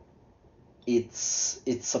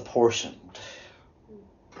it's apportioned.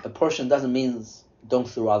 Apportion doesn't mean don't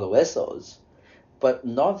throw other vessels, but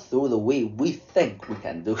not through the way we think we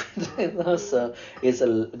can do it. So it's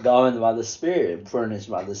a governed by the Spirit, furnished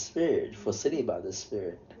by the Spirit, facilitated by the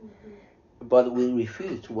Spirit. But we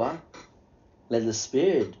refuse to what? Let the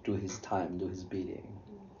Spirit do his time, do his bidding.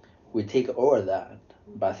 We take over that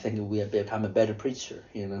by thinking we have become a better preacher.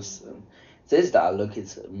 So this dialogue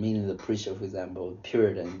is meaning the preacher, for example,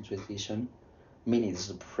 Puritan tradition, meaning is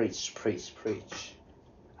to preach.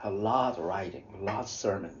 A lot of writing, a lot of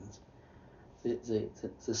sermons.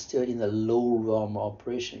 They're still in the low realm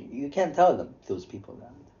operation. You can't tell them, those people,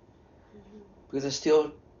 that. Because they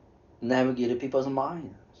still navigate people's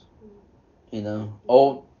minds.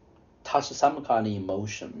 All touch some kind of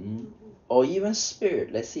emotion or even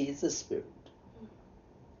spirit. Let's see, it's a spirit.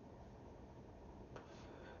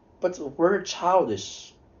 But we're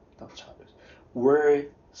childish, not childish, we're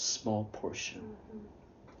small portion.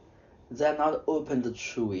 They're not open the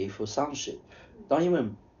true way for sonship. Not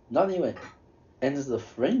even enter the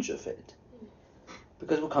fringe of it.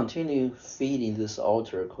 Because we continue feeding this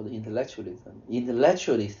altar called intellectualism.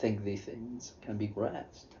 Intellectually think these things can be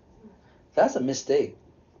grasped. That's a mistake,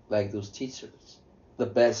 like those teachers. The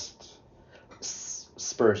best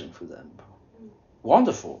Spurgeon, for example.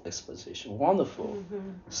 Wonderful exposition, wonderful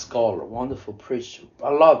scholar, wonderful preacher,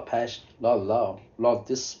 a lot of passion, a lot of love, a lot of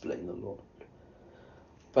discipline in the Lord.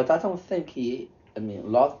 But I don't think a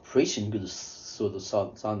lot of preaching good sort of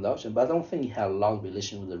sound doctrine, but I don't think he had a lot of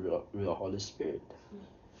relation with the real Holy Spirit.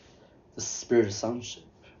 The spirit of sonship.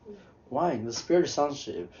 Why? The spirit of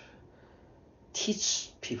sonship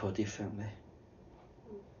teach people differently.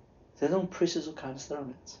 They don't preach those kind of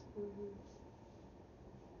sermons.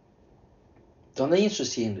 They're not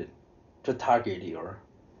interested in to target your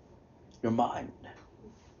mind.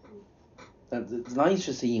 They're not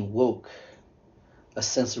interested in invoke a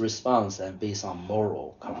sense of response and based on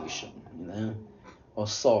moral conviction, or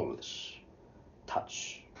soulish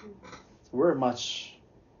touch. We're much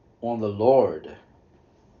on the Lord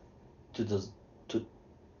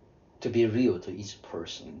to be real to each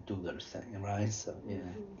person, do their thing, right? So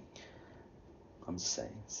I'm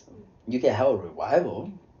saying, so you can have a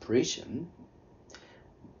revival preaching,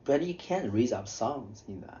 but you can't raise up songs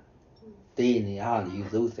in that. Day in and out, use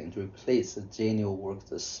those things to replace the genuine work of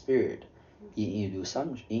the Spirit in individual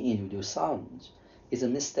songs. It's a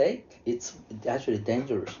mistake. It's actually a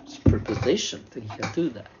dangerous proposition that you can do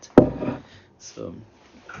that. So,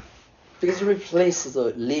 because it replaces the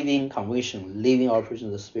living conviction, living operation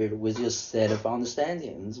of the Spirit with just set of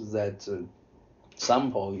understandings that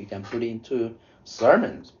somehow you can put into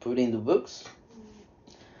sermons, put into books,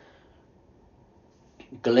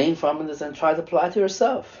 glean from this and try to apply to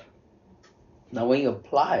yourself. Now when you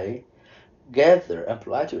apply, gather,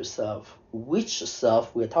 apply to yourself, which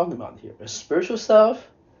self we're talking about here? A spiritual self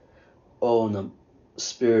or a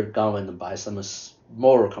spirit governed by some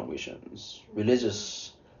moral convictions,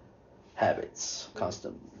 religious habits,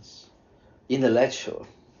 customs, intellectual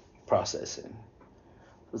processing.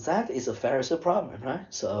 That is a Pharisee problem, right?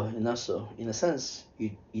 So in a sense,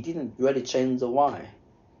 you didn't really change the wine.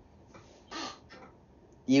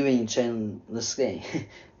 Even you change the skin.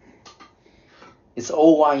 It's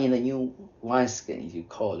old wine in the new wineskin, if you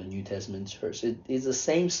call the New Testament church. It's the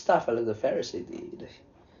same stuff as the Pharisee did.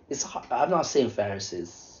 I'm not saying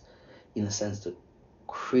Pharisees in the sense to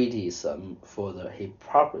criticism for the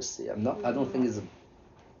hypocrisy. I don't think it's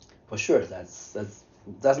for sure. That's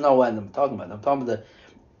not what I'm talking about. I'm talking about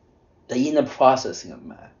the inner processing of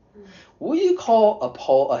man. Would you call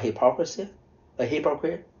Paul a hypocrisy? A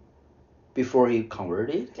hypocrite before he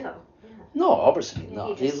converted? No, obviously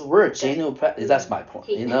not. His word genuine. That's my point.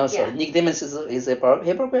 So Nicodemus is a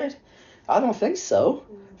hypocrite. I don't think so.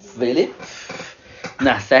 Philip,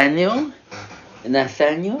 Nathaniel,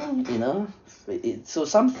 so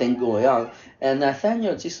something going on. And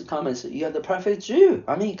Nathaniel just comments, "You are the perfect Jew."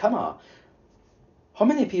 I mean, come on. How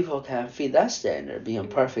many people can fit that standard, being a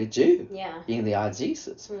perfect Jew in the eye of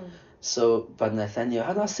Jesus? So, but Nathaniel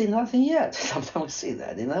has not seen nothing yet. Sometimes we see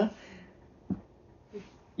that,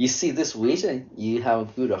 You see this vision, you have a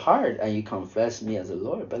good heart, and you confess me as the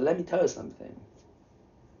Lord. But let me tell you something.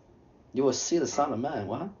 You will see the Son of Man,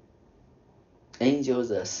 what? Angels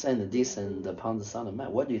ascend and descend upon the Son of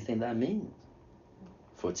Man. What do you think that means?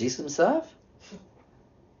 For Jesus himself?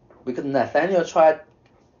 Because Nathaniel tried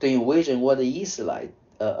to envision what the Israelite,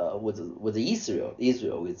 with Israel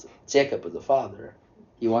with Jacob as the father.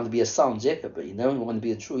 You want to be a son of Jacob, but you don't want to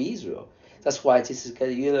be a true Israel. That's why Jesus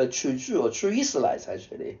said you're a true Jew or true Israelites,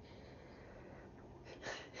 actually.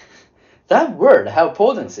 That word have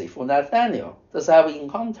potency for Nathaniel. Does have an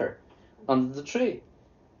encounter under the tree.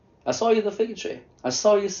 I saw you the fig tree. I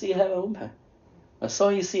saw you see heaven open. I saw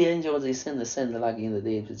you see angels descend like in the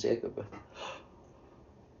day of Jacob.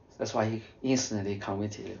 That's why he instantly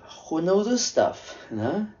committed. Who knows this stuff?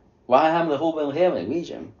 Why I'm the hope of heaven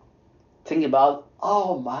region? Think about,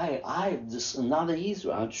 oh my, I'm just another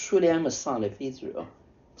Israel. I truly am a son of Israel,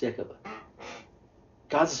 Jacob.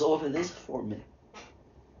 God has opened this for me.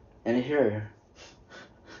 And here,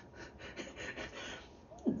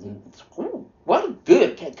 what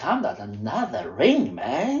good can come out of another ring,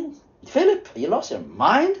 man? Philip, you lost your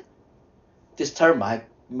mind? Disturb my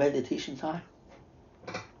meditation time?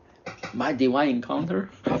 My divine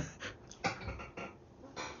encounter?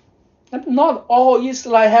 Not all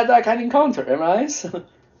Israelites had that kind of encounter, right?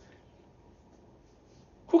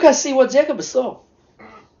 can see what Jacob saw.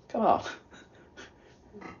 Come on.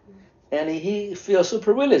 And he feels so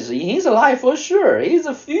privileged. He's alive for sure. He's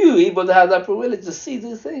a few able to have that privilege to see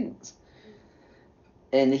these things.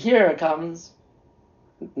 And here comes,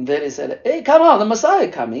 then he said, hey, come on, the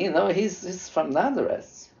Messiah coming. He's from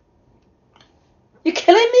Nazareth. You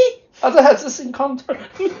kidding me? I don't have this encounter.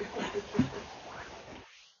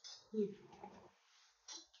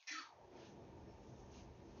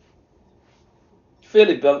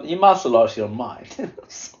 Philip, you must have lost your mind.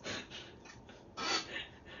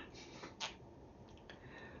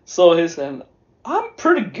 So he said, I'm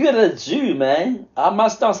pretty good at Jew, man. I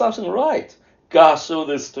must have done something right. God showed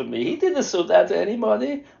this to me. He didn't show that to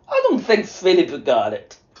anybody. I don't think Philip got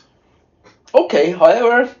it. Okay,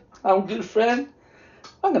 however, I'm a good friend.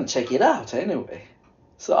 I'm going to check it out anyway.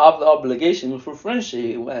 So after obligation for friendship,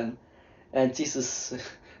 he went. And Jesus,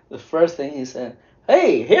 the first thing he said,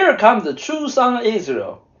 hey, here comes the true son of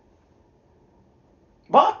Israel.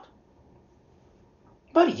 What?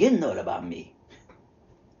 What do you know about me?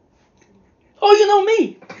 Oh, you know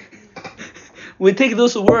me. We take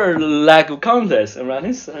those words like context, right?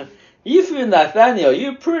 If you're Nathaniel,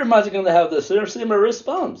 you're pretty much going to have the similar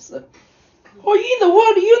response. Oh, in the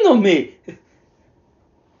world, you know me.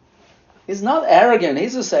 He's not arrogant.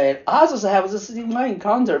 He's just saying, I just have this in my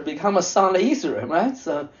encounter become a son of Israel, right?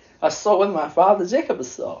 So I saw what my father Jacob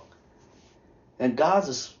saw. And God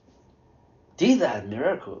just did that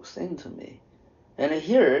miracle thing to me. And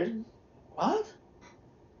here, what?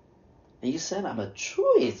 And you said I'm a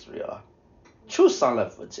true Israel, true son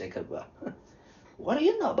of Jacob. What do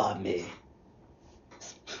you know about me?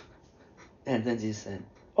 And then he said,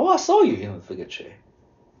 oh, I saw you in the fig tree.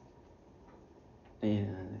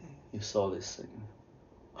 And you saw this thing.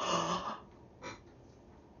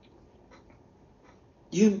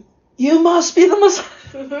 You must be the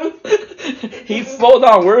Messiah. He fall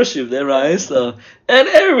down worship there, right? So, and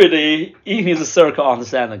everybody in his circle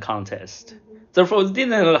understand the context. Therefore, it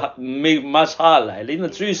didn't make much highlight. In the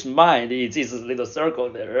Jewish mind, in Jesus' little circle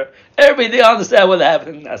there, everybody understand what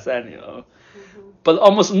happened in Nathaniel. But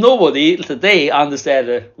almost nobody today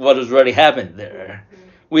understand what has really happened there.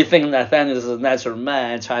 We think Nathaniel is a natural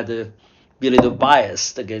man trying to be a little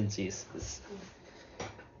biased against Jesus.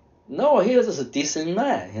 No, he was just a decent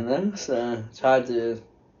man, so try to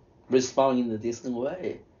respond in a decent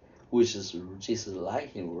way, which is Jesus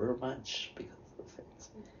liked him very much because of things.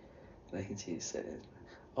 Then he said,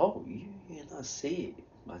 oh, you not see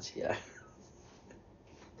much yet.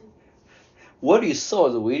 What you saw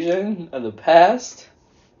the vision of the past,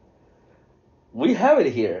 we have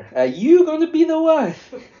it here. Are you going to be the one?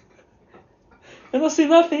 I don't see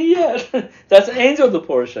nothing yet. That's angel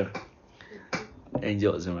portion.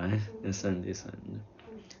 Angels, right? Listen.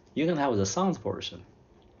 You can have the son's portion.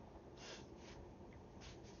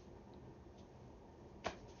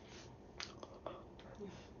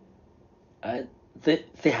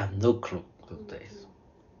 They have no clue those days.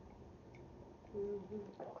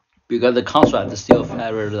 Because the contract is still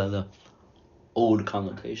fairer than the old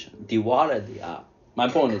connotation. Divided they are. My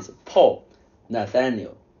point is Paul,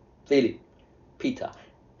 Nathaniel, Philip, Peter,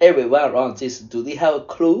 everyone around this, do they have a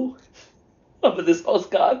clue of this house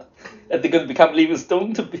God? And they're going to become living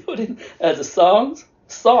stone to build it as a songs?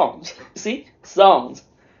 Songs. See? Songs.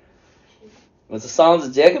 Was the songs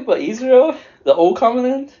of Jacob or Israel, the old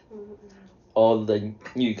covenant, or the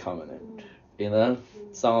new covenant?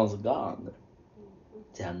 Songs of God.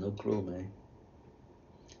 They have no clue, man.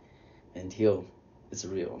 Until it's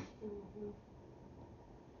real.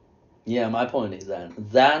 Yeah, my point is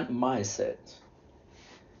that mindset,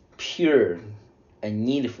 pure and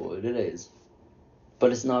needful it is,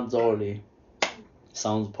 but it's not only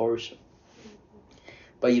sound portion.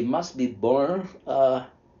 But you must be born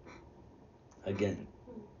again.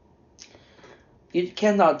 You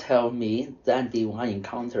cannot tell me that the one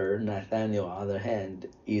encounter Nathaniel, on the other hand,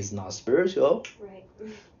 is not spiritual. Right.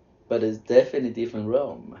 But it's definitely different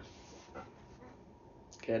realm.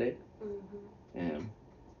 Get it? Yeah.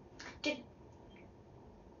 Did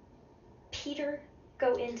Peter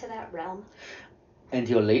go into that realm?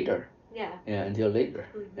 Until later. Yeah. Yeah, until later.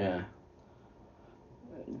 Yeah.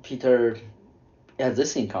 Peter had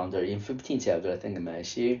this encounter in 15th chapter, I think,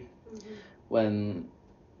 Matthew, when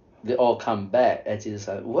they all come back and Jesus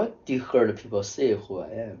said, what do you heard people say who I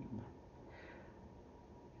am?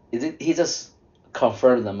 He just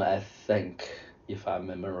confirmed them, I think, if I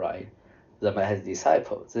remember right, that by his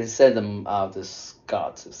disciples. They sent them out to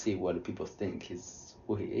scout to see what people think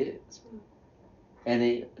who he is. And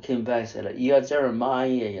he came back and said, you are Jeremiah,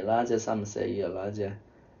 Elijah, some say you're Elijah.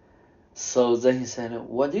 So then he said,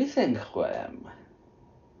 what do you think who I am?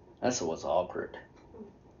 That was awkward.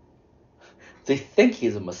 They think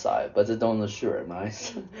he's a Messiah, but they don't know sure,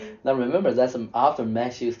 right? Now remember, that's after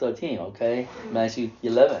Matthew 13, okay? Matthew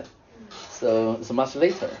 11. So it's much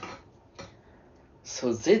later.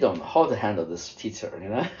 So they don't know how to handle this teacher, you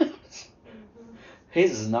know?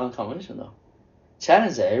 His is non-conventional.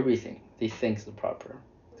 Challenge everything they think is proper.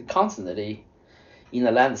 They constantly in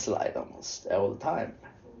a landslide almost all the time.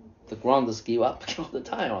 The ground just give up all the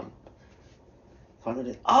time on.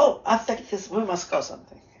 Finally, oh, I think this, we must go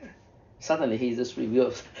something. Suddenly he just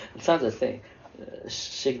reveals another thing,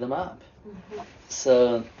 shake them up.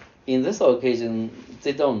 So in this occasion,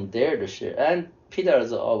 they don't dare to share. And Peter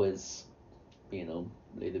is always, a little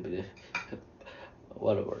bit,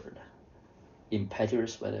 what a word,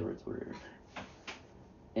 impetuous, whatever the word.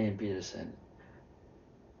 And Peter said,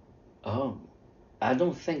 oh, I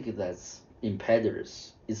don't think that's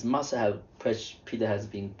impetuous. It must have, Peter has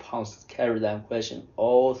been carried that question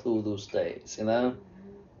all through those days,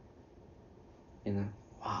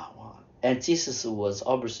 Wow. And Jesus was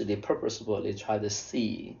obviously purposefully trying to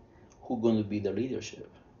see who's going to be the leadership.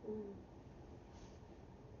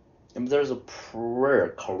 And there's a prayer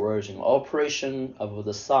conversion operation of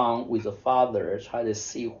the Son with the Father, try to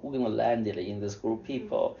see who's going to land it in this group of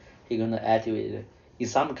people. He's going to activate it in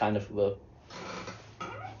some kind of a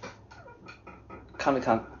kind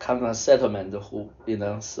of settlement.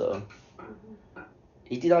 So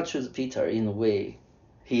he did not choose Peter in the way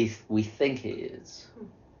we think he is.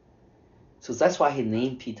 So that's why he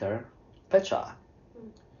named Peter Petra.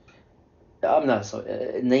 I'm not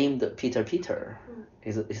sorry, named Peter.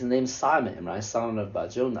 His name Simon, right? Son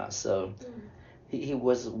of Jonah. So he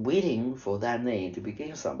was waiting for that name to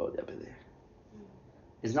become somebody, I believe.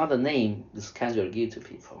 It's not a name this casual give to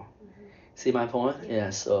people. See my point? Yeah.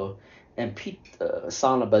 So and Peter,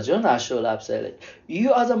 son of Jonah, showed up, said,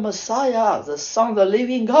 "You are the Messiah, the Son of the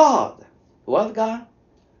living God." What God?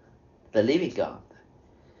 The living God.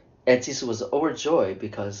 And Jesus was overjoyed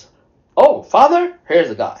because, oh, Father, here's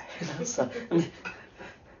the guy. So,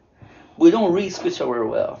 we don't read scripture very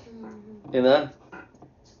well.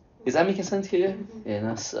 Is that making sense to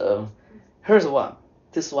you? So here's one.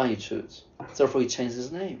 This is one you choose. Therefore, he changed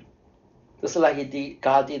his name. Just like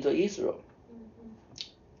God did to Israel.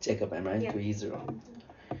 Jacob, right? To Israel.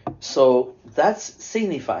 So that's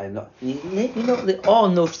signifying. They all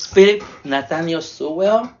know Philip, Nathaniel so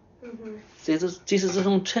well. Jesus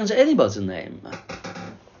doesn't change anybody's name.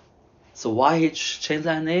 So why he changed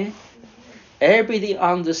that name? Everybody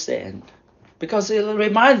understand. Because it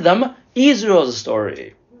reminds them Israel's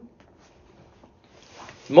story.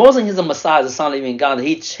 Moses is the Messiah, the Son of the living God.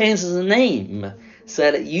 He changed his name.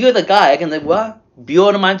 Said, you're the guy I can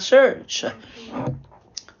build my church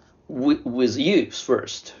with you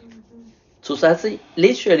first. So that's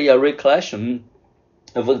literally a recollection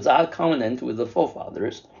of that covenant with the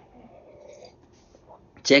forefathers.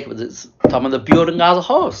 Jacob is talking about building God's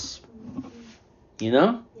house.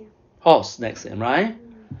 House next thing, right?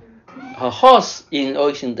 A house in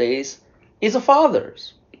ancient days is a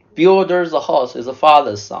father's. Builder's house is a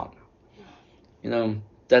father's son.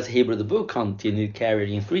 That's Hebrew the book continued carried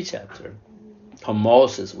in 3 chapters. How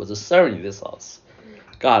Moses was serving this house.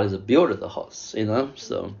 God is a builder of the house,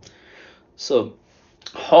 So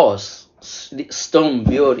house, stone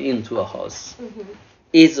built into a house,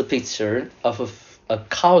 is a picture of a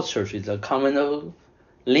culture with a common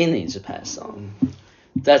lineage passed on.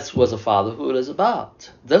 That's what the fatherhood is about.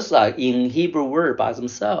 That's like in Hebrew word by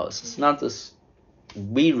themselves. It's not this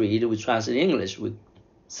we read, we translate English, we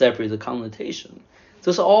separate the connotation.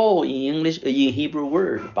 Those all in English, in Hebrew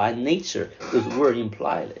word by nature. Those word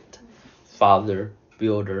implied it. Father,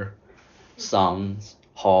 builder, sons,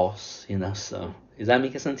 house. So is that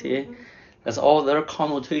making sense to you? That's all their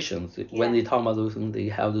connotations. When they talk about those things, they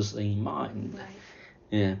have this in mind. Right.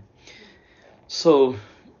 Yeah. So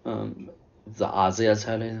the Isaiah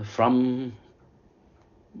telling from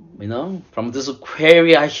this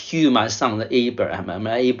quarry I hew my son Abraham.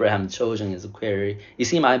 Abraham chosen is a quarry. You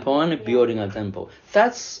see my point? Building a temple.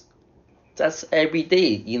 That's every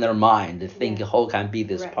day in their mind. They think how can be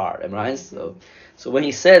this part, right? So when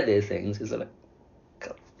he said these things,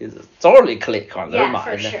 it's totally click on their mind.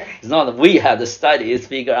 For sure. It's not that we have to study to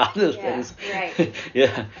figure out those things. Right.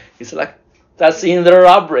 It's like that's in their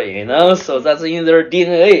upbringing, so that's in their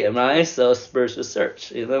DNA, right? So spiritual search,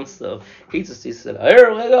 so he said,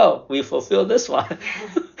 here we go, we fulfill this one.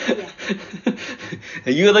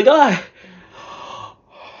 And you're the guy.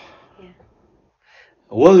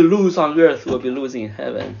 What we lose on earth will be losing in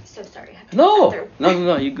heaven. So sorry. No,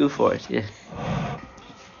 you go for it. Yeah.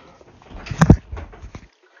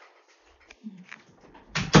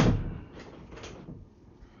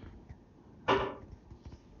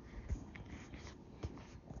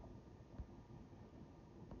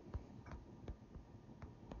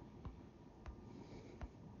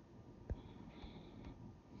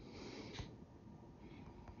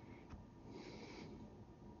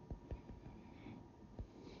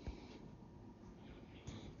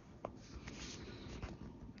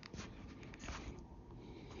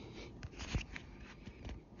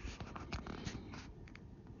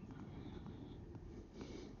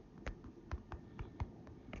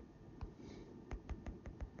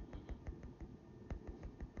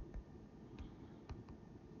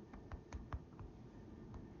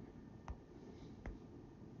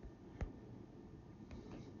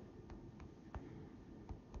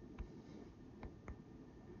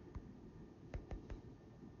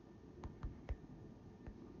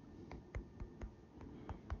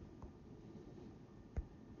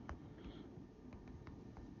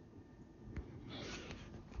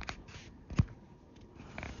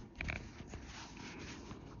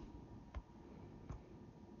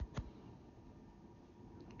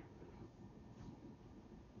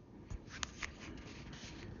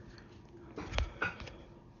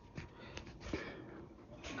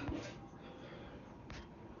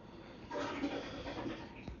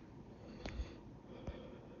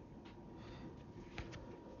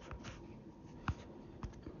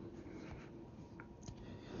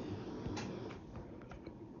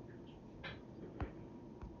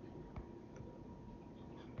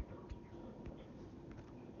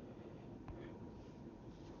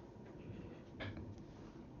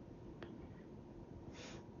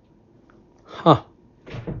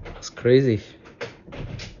 crazy.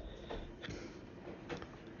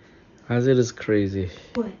 As it is crazy.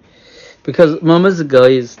 What? Because moments ago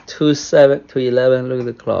it's 2:07 to 11. Look at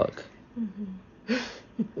the clock. Mm-hmm.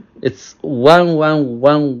 It's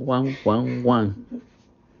 1:11:11:11.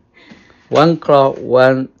 1 clock,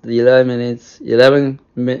 11 minutes, 11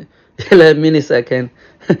 millisecond,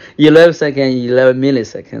 11 second, 11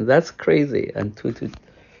 milliseconds. That's crazy. And 2:11.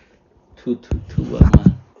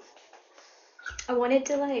 I wanted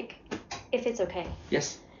to if it's okay.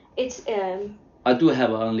 Yes. It's I do have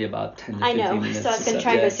only about 10 to 15 I know, minutes. so I was gonna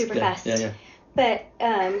try and go super fast. Yeah. But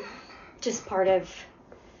just part of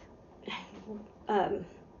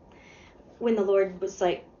when the Lord was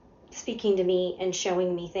speaking to me and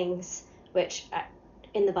showing me things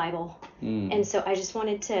in the Bible, and so I just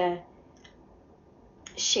wanted to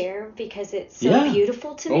share because it's so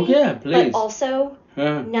beautiful to me. Oh yeah, please. But also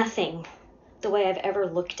nothing the way I've ever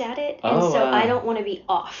looked at it, and so I don't want to be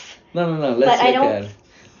off. No.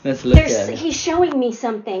 Let's look at it. He's showing me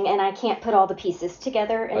something, and I can't put all the pieces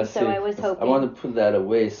together, and so I was hoping. I want to put that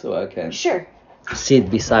away so I can. Sure. Sit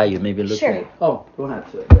beside you, maybe look at it. Oh, don't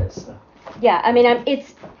have to. Yes. Yeah, I mean,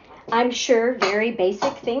 I'm sure very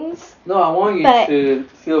basic things. No, I want you to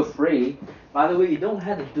feel free. By the way, you don't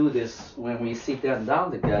have to do this when we sit down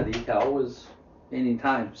together. You can always,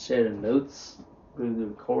 anytime, share the notes with the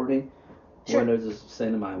recording. Sure. Or just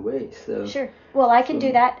send it my way. So. Sure. Well, I can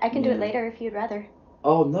do that. I can do it later if you'd rather.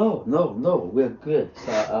 Oh no, we're good.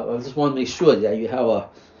 So I just want to make sure that you have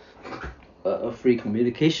a free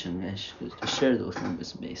communication and to share those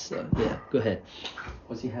things with me. So yeah, go ahead.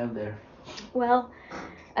 What's he have there? Well,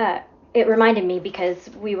 it reminded me because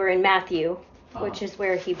we were in Matthew, which is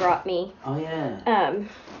where he brought me. Oh yeah.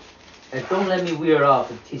 And don't let me wear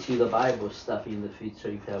off and teach you the Bible stuff in the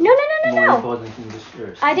future. You have No. more important things to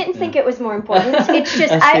share. I didn't think it was more important. It's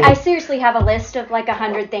just I seriously have a list of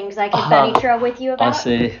 100 things I could buddy trail with you about. I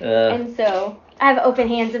see. And so I have open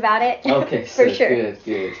hands about it. Okay, for so sure.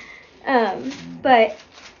 Good. But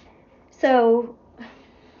so.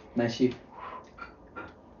 Matthew.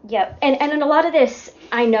 Yep, and in a lot of this,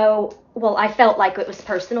 I know. Well, I felt like it was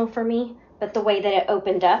personal for me, but the way that it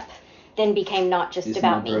opened up then became not just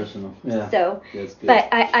about me. Personal. Yeah. So, that's good. But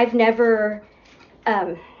I've never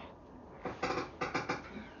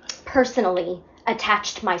personally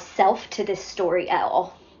attached myself to this story at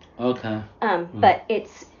all. Okay. But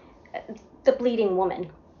it's the bleeding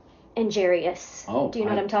woman and Jairus. Oh. Do you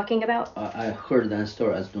know what I'm talking about? I heard that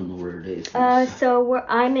story. I just don't know where it is. So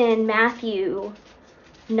I'm in Matthew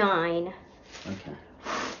 9. Okay.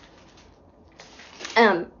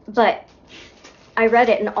 But I read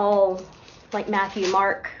it in all, Matthew,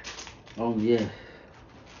 Mark. Oh, yeah.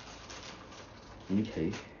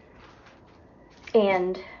 Okay.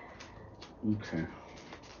 And. Okay.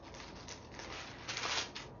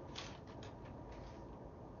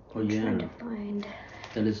 Oh, yeah. Trying to find.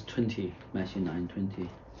 That is 20. Matthew 9:20.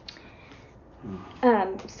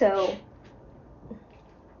 So.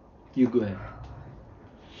 You go ahead.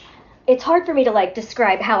 It's hard for me to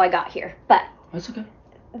describe how I got here, but. That's okay.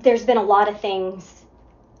 There's been a lot of things,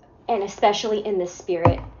 and especially in the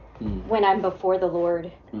spirit, when I'm before the Lord,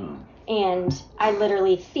 and I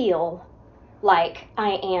literally feel like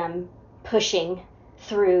I am pushing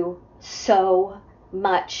through so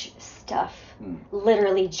much stuff,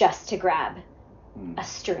 literally just to grab a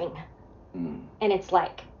string. And it's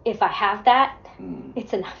if I have that,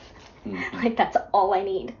 it's enough. That's all I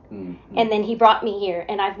need. And then he brought me here,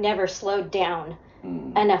 and I've never slowed down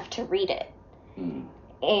enough to read it.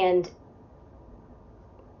 And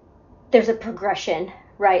there's a progression,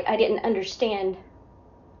 right? I didn't understand.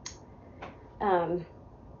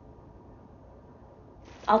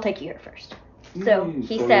 I'll take you here first. So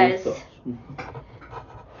he says,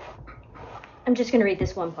 I'm just going to read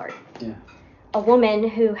this one part. Yeah. A woman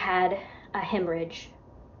who had a hemorrhage,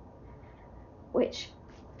 which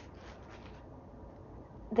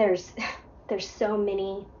there's so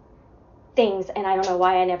many things, and I don't know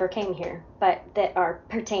why I never came here, but that are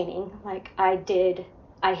pertaining. I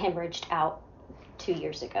hemorrhaged out 2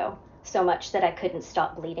 years ago, so much that I couldn't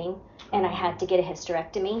stop bleeding, and I had to get a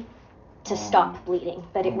hysterectomy to stop bleeding,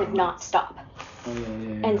 but it would not stop. Oh,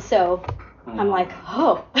 yeah. And so I'm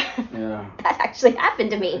yeah. that actually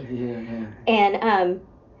happened to me. Yeah.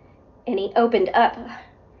 And he opened up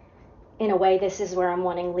in a way. This is where I'm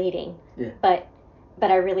wanting leading. Yeah. But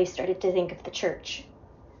I really started to think of the church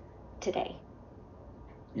today.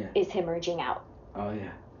 Yeah. Is hemorrhaging out. Oh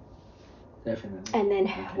yeah. Definitely. And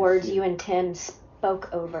then words you and Tim spoke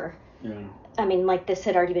over. Yeah. I mean, this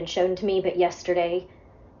had already been shown to me, but yesterday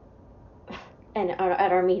and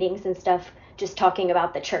at our meetings and stuff, just talking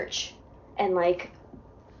about the church and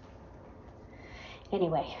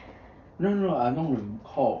Anyway. No, I don't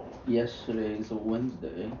recall. Yesterday is a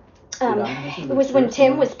Wednesday. It was when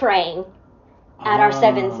Tim was praying at our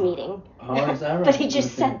sevens meeting. Oh, is that right? But he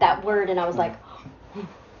just said that word, and I was like,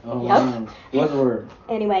 oh, yep. Wow. What word?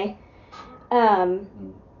 Anyway, and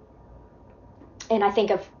I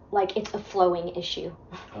think of, like, it's a flowing issue.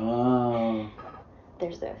 Oh.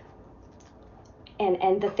 There's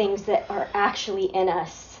and the things that are actually in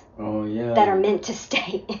us. Oh, yeah. That are meant to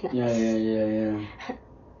stay in us. Yeah.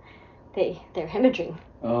 They're hemorrhaging.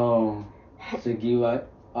 Oh. To give up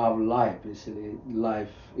life, basically.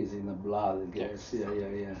 Life is in the blood, I guess. Yes.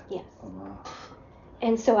 Yeah. Yes. Wow.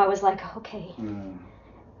 And so I was like, okay.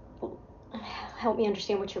 Help me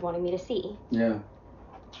understand what you're wanting me to see. Yeah.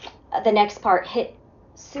 The next part hit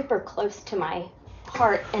super close to my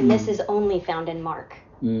heart, and this is only found in Mark.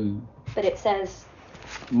 But it says...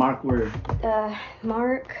 Mark where?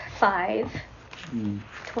 Mark 5,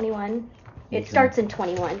 21. It starts in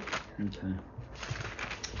 21. Okay.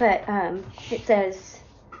 But it says,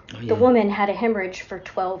 the woman had a hemorrhage for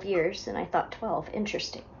 12 years, and I thought 12,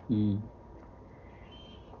 interesting.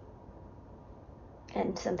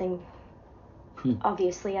 And something...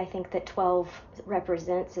 Obviously, I think that 12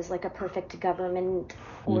 represents is like a perfect government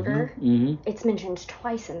order. It's mentioned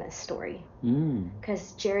twice in this story.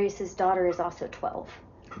 Because Jairus' daughter is also 12.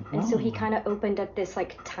 And so he kind of opened up this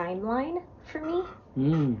like timeline for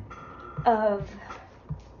me of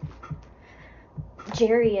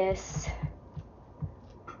Jairus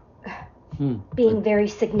being very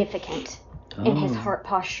significant in his heart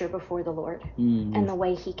posture before the Lord and the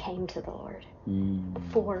way he came to the Lord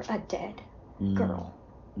for a dead girl,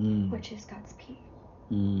 which is God's people.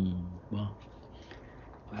 Well,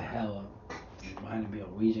 I have it reminded me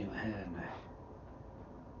of region I had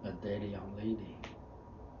a dead young lady.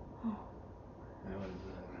 I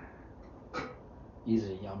was he's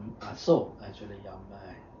a young, actually a young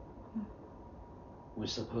man. We're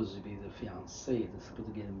supposed to be the fiancé, they're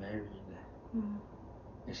supposed to get married.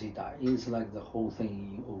 And she died. It's like the whole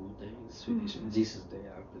thing in old days, Jesus' day,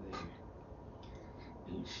 I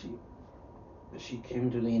believe. And she came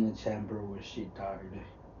to the inner chamber where she died,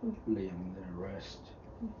 laying there rest.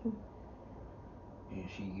 And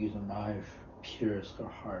she used a knife, pierced her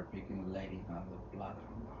heart, began letting out the blood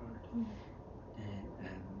from the heart. And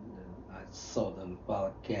I saw the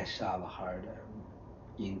blood gush out of the heart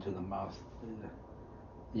and into the mouth of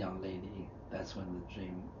the young lady. That's when the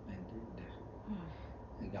dream ended.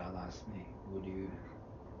 And God asked me, would you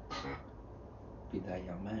be that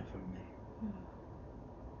young man for me?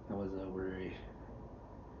 That was a very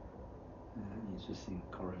interesting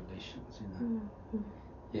correlations,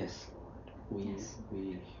 Yes, Lord.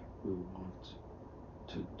 We want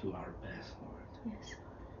to do our best, Lord. Yes.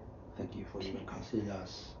 Thank you for even consider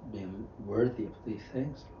us being worthy of these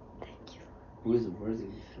things, Lord. Thank you. Who is worthy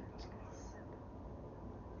of these things,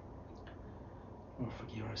 Lord? Lord,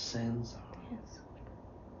 forgive our sins,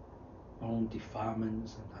 our own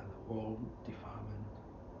defilements and the world defilement.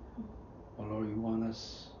 Oh Lord, you want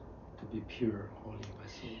us to be pure, holy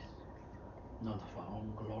vessels, not for our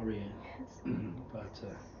own glory, but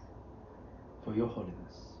for your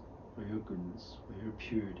holiness, for your goodness, for your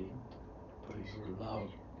purity, for your love,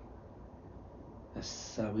 as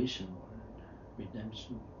salvation, Lord,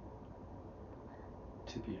 redemption,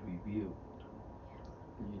 to be revealed.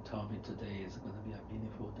 And you told me today is going to be a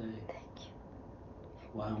meaningful day. Thank you.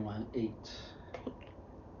 118.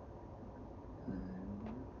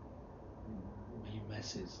 Main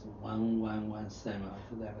message 1117.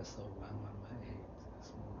 After that, I saw 1118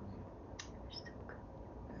 this morning.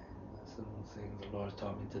 And some things the Lord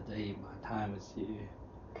told me today, my time with you,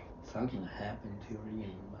 something happened to you,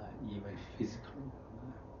 even physically.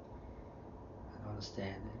 I don't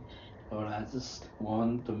understand it. Lord, I just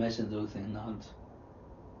want to mention those things, not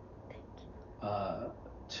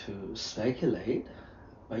to speculate,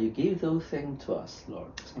 but you give those things to us,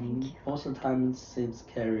 Lord. Most of the time it seems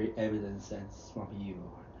to carry evidence that's from you,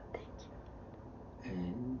 Lord. Thank you.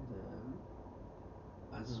 And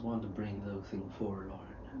I just want to bring those things forward,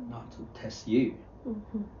 Lord, not to test you,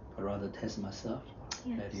 but rather test myself,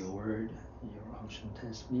 Lord. Let your word, your unction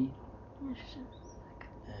test me. Yes.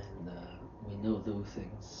 And we know those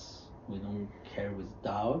things. We don't carry with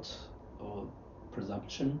doubt or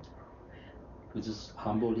presumption. We just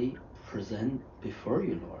humbly present before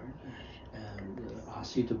you, Lord, and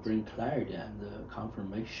ask you to bring clarity and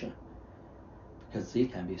confirmation, because they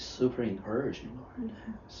can be super encouraging, Lord,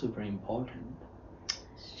 super important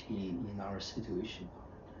in our situation,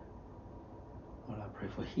 Lord. Lord, I pray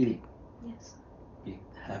for healing. Yes. Be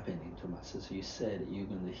happening to my sister. You said you're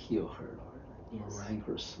going to heal her, Lord,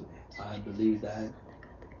 miraculously. I believe that.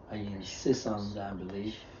 I insist on that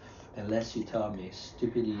belief. Unless you tell me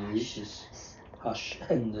stupid you, just hush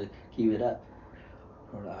and give it up.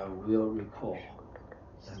 Lord, I will recall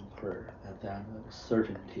and pray and that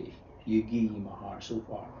certainty you give in my heart so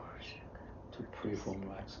far to pray for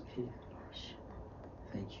my kid.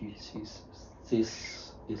 Thank you, Jesus.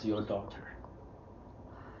 This is your daughter.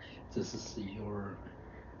 This is your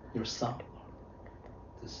son.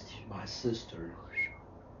 This is my sister.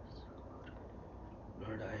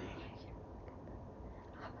 Lord,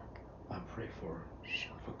 I pray for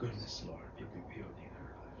goodness, Lord, be revealed in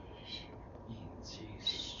her life. In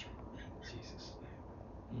Jesus'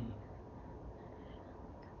 name.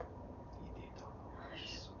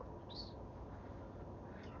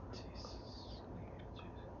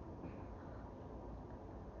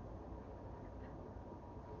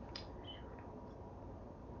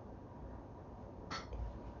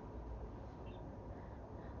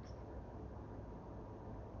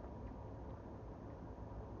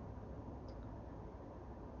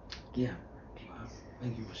 Yeah,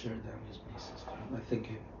 thank you for sharing that with me, sister. I think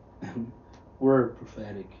we're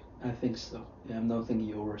prophetic. I think so. Yeah, I'm not thinking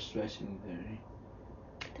you're overstretching there.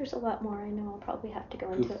 There's a lot more. I know I'll probably have to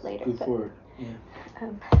go into it later. Good forward. Yeah.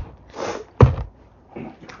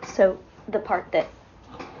 So the part that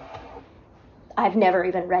I've never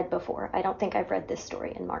even read before. I don't think I've read this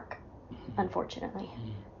story in Mark, unfortunately.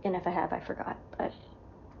 And if I have, I forgot. But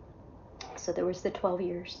so there was the 12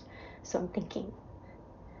 years. So I'm thinking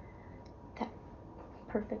that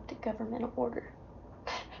perfect governmental order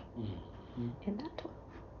in that 12,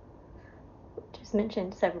 which is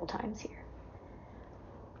mentioned several times here.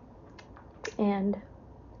 And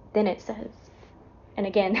then it says, and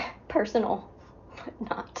again, personal, but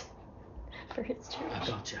not for his church. I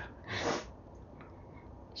gotcha.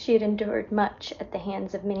 She had endured much at the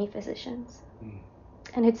hands of many physicians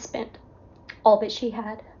and had spent all that she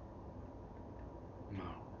had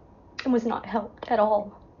and was not helped at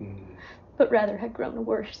all, but rather had grown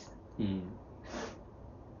worse. And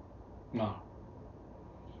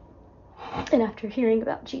after hearing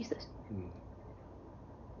about Jesus,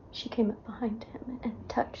 she came up behind him and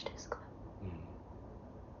touched his cloak.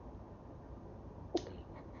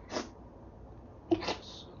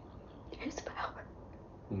 His power.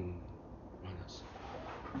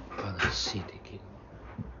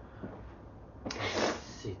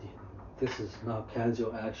 This is not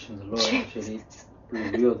casual action. The Lord actually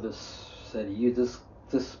revealed this, said you this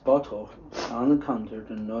bottle on the counter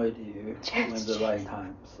to anoint you when the right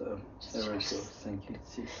time. So there we go. Thank you,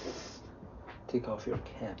 Jesus. Take off your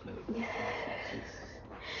cap, Lord.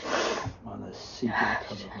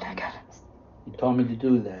 You told me to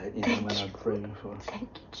do that, when I'm praying for. Thank you,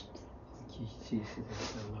 Jesus. Thank you,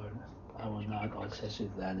 Jesus, Lord. I will not access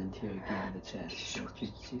that until you give me the chance. Thank you,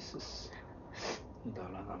 Jesus.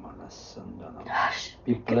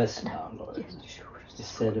 Be blessed now, Lord. Be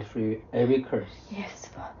set free every curse. Yes,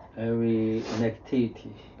 Father. Every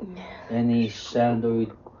negativity. Any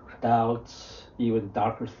shadowy doubts, even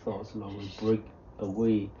darker thoughts, Lord, will break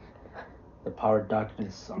away the power of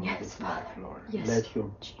darkness on this life, Lord. Yes. Let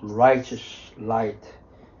your righteous light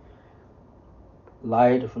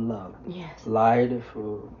of love, light of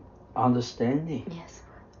understanding,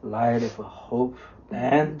 light of hope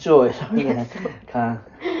and joy,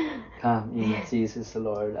 come in Jesus,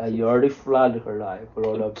 Lord. You already flooded her life,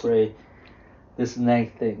 Lord. I pray this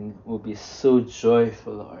next thing will be so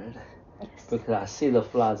joyful, Lord, because I see the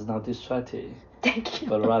floods not destructive. Thank you.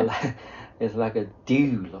 But rather, it's like a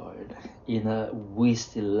dew, Lord, in a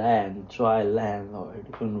wasted land, dry land, Lord.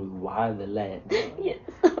 You can revive the land, Lord. Yes,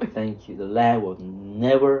 Lord. Thank you. The land will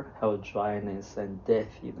never have dryness and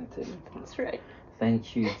death in it. That's right.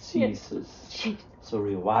 Thank you, Jesus. Yes. So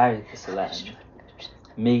revive this land.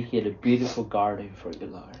 Make it a beautiful garden for you,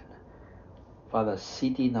 Lord. Father,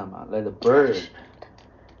 Siti Nama, let the bird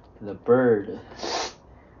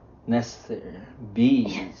nest there,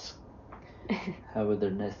 bees have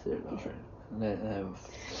their nest there, Lord. Let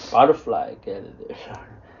butterfly get there,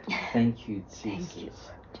 Lord. Thank you, Jesus. Thank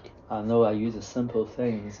you. I know I use simple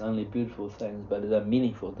things, only beautiful things, but they're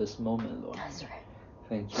meaningful this moment, Lord. That's right.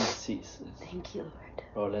 Thank you, Jesus. Thank you, Lord.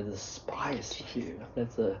 Lord, let the spice of you,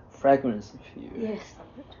 let the fragrance of you, yes,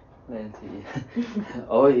 let the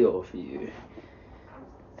oil of you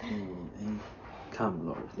come,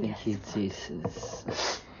 Lord. Thank you,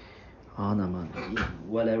 Jesus.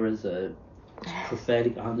 Whatever the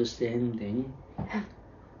prophetic understanding,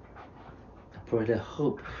 for the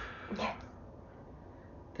hope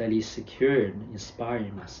that is secured,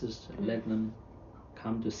 inspiring my sister, let them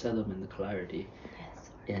come to settlement, clarity,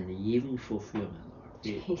 and even fulfillment,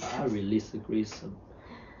 Lord. I release the grace of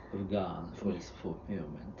of God for its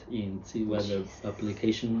fulfillment in whether Jesus.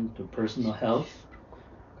 application to personal health,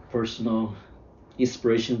 personal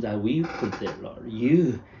inspiration that we put there, Lord.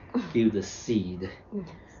 You give the seed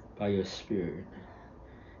by your Spirit.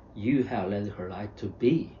 You have led her life to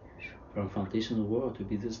be, from foundation of the world, to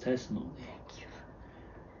be this testimony. Thank you.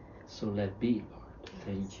 So let be, Lord.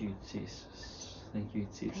 Thank you, Jesus. Thank you,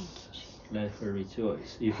 Jesus. Thank you, Jesus. Let her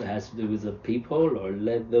rejoice. If it has to do with the people, Lord,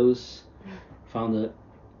 let those found the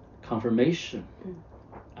confirmation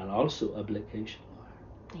and also application,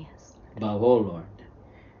 Lord. Yes. Above all, Lord,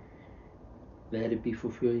 let it be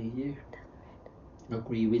fulfilled in you.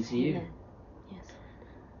 Agree with you. Amen. Yes.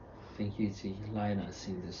 Thank you, Jesus. Line us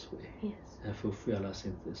in this way. Yes. And fulfill us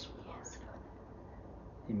in this way. Yes.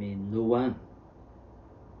 I mean, no one,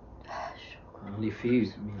 only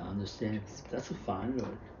few may understand. That's fine,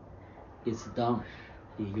 Lord. It's done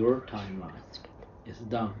in your timeline. It's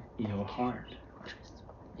done in your heart.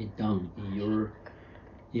 It's done in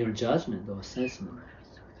your judgment or assessment.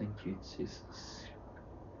 Thank you, Jesus.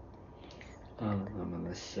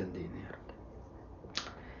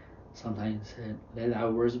 Sometimes let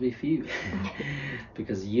our words be few,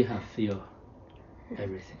 because you have filled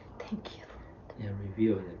everything. Thank you. You have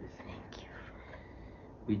revealed everything. Thank you.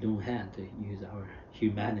 We don't have to use our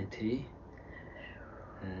humanity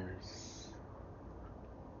as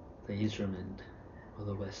the instrument of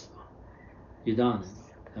the vessel. You done it,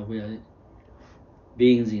 and we are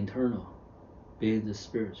beings internal, beings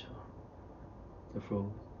spiritual.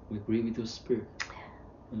 Therefore, we agree with your Spirit.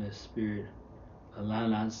 When the Spirit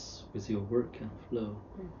align us with your work and flow,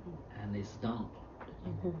 and it's done.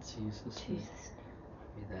 In Jesus' name.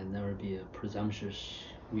 May that never be a presumptuous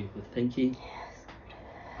way of thinking,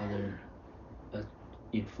 other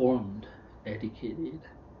informed, educated,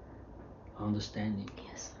 understanding,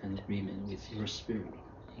 and agreement with your Spirit.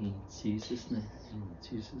 In Jesus' name. In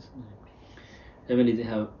Jesus' name. Emily, they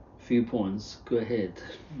have a few points. Go ahead.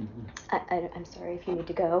 I'm sorry if you need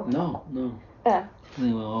to go. No. I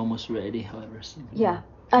think we're almost ready, however. So, yeah.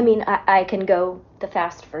 I mean, I can go the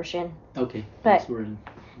fast version. Okay. But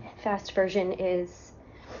fast version is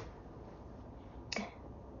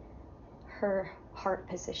her heart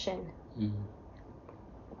position,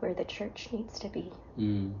 where the church needs to be,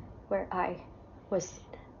 where I was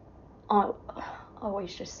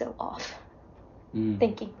always just so off,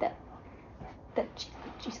 thinking that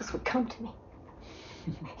Jesus would come to me.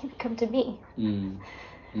 He'd come to me.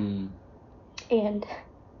 And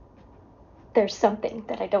there's something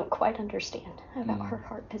that I don't quite understand about her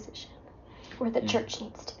heart position, where the church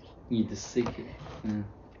needs to be. Need to seek it.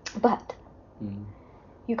 But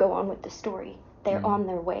you go on with the story. They're on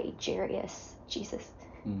their way. Jairus, Jesus,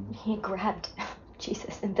 he grabbed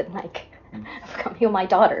Jesus and been like, "Come heal my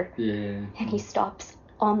daughter." Yeah. And he stops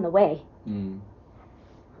on the way. And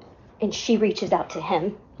she reaches out to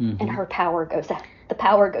him, and her power goes out. The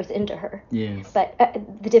power goes into her. Yes. But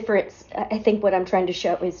the difference, I think what I'm trying to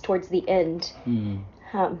show is towards the end.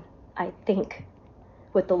 I think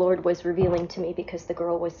what the Lord was revealing to me, because the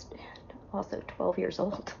girl was also 12 years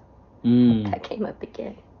old. That came up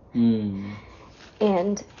again.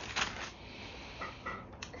 And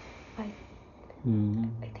I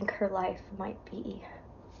think her life might be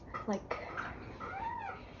like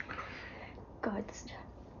God's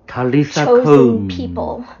chosen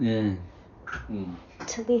people. Yeah.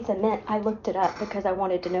 Talitha meant, I looked it up because I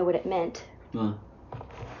wanted to know what it meant. I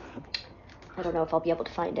don't know if I'll be able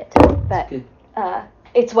to find it, but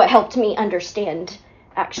it's what helped me understand,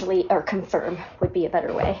 actually, or confirm would be a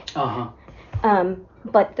better way.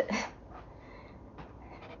 But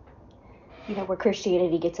where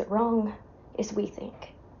Christianity gets it wrong is we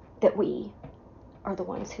think that we are the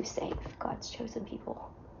ones who save God's chosen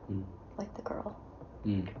people, like the girl.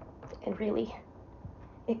 And really,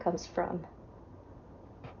 it comes from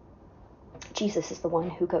Jesus is the one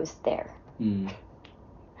who goes there. Do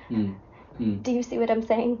you see what I'm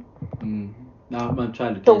saying? Now I'm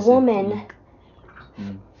trying to the woman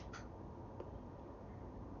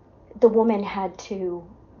the woman had to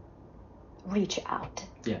reach out.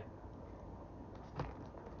 Yeah.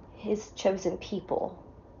 His chosen people,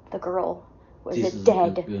 the girl, was Jesus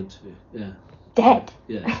dead. Dead.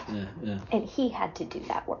 Yeah. And he had to do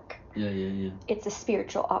that work. Yeah. It's a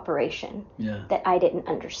spiritual operation that I didn't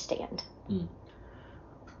understand.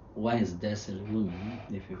 One is death in the woman,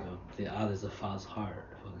 if you will. The other is the father's heart.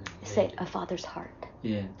 Say a father's heart.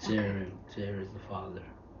 Yeah, Jared is the father.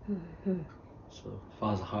 So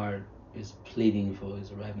father's heart is pleading for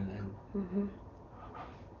his remnant.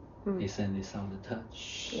 He sent his son to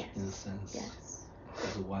touch, in a sense. Yes.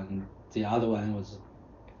 The other one was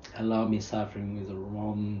allow me suffering with the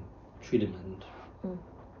wrong treatment.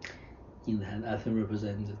 in the hand, I think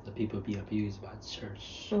represents the people being abused by the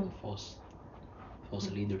church, false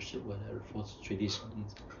leadership, whatever, false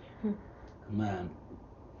traditions. Man,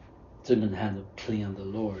 turn the hand to clean the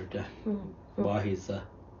Lord while he's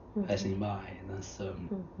passing by, and that's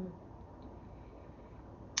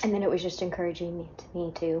and then it was just encouraging to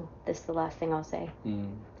me too. This is the last thing I'll say.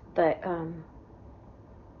 But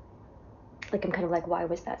like I'm kind of like, why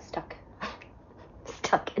was that stuck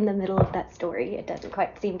in the middle of that story? It doesn't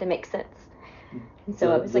quite seem to make sense. And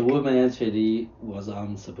so I was the like, woman actually was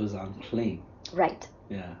supposed unclean. Right.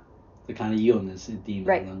 Yeah, the kind of illness it deemed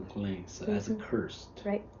Right. unclean, so as cursed.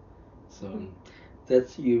 Right. So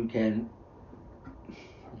that you can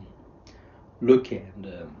look at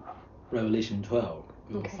Revelation 12.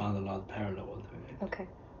 You'll find a lot of parallel to it. Okay.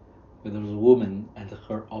 Where there was a woman and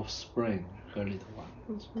her offspring, her little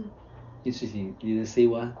one. Interesting. You didn't see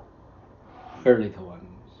one? Her little one.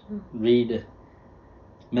 Read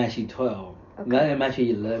Matthew 12. Not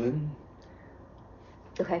Matthew 11.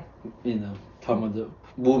 Okay. You know, talking about the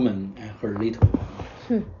woman and her little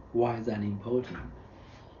one. Why is that important?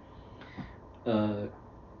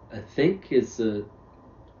 I think it's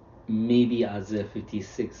maybe Isaiah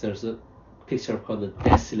 56. There's a picture called the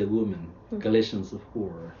desolate woman, Galatians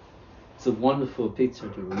 4. It's a wonderful picture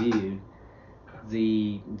to read.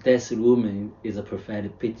 The desolate woman is a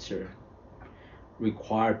prophetic picture,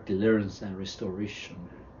 required deliverance and restoration.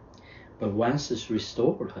 But once it's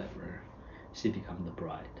restored, however, she becomes the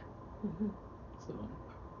bride. So.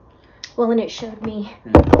 Well, and it showed me,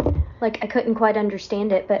 like I couldn't quite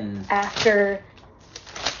understand it, but after,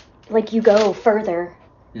 like you go further,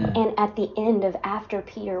 and at the end of after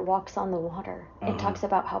Peter walks on the water, it talks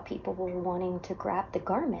about how people were wanting to grab the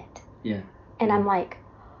garment. Yeah. And I'm like,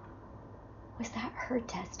 was that her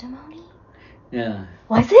testimony? Yeah.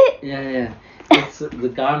 Was it? Yeah. It's the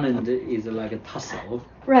garment is like a tassel.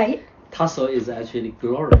 Right. Tassel is actually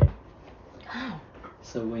glory. Oh.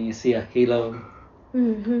 So when you see a halo, a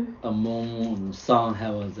moon and sun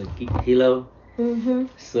have a halo,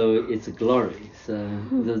 so it's a glory. So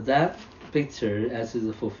that picture, as is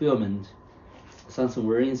a fulfillment, something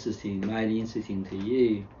very interesting, mighty interesting to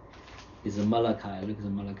you, is a Malachi. Look at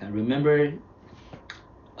Malachi. Remember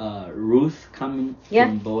Ruth coming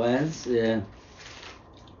from Boaz? Yeah.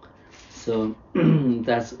 So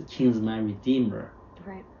that's kinsman redeemer.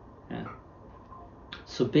 Right. Yeah.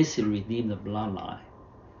 So basically redeem the bloodline.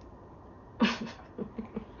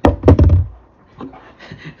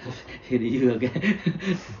 Hit you again.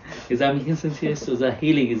 Is that making sense here? So the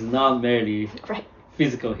healing is not merely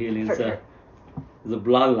physical healing, it's a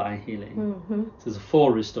bloodline healing. So it's a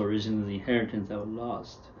full restoration of the inheritance that was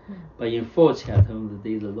lost. But in 4 chapter of the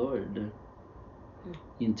day of the Lord,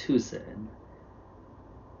 in 2 said,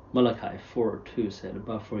 Malachi 4:2 said,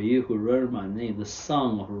 but for you who learn my name, the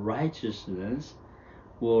Son of Righteousness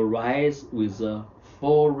will rise with a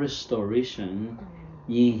full restoration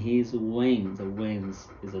in his wings. The wings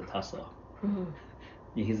is a tassel.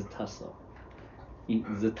 In his tassel.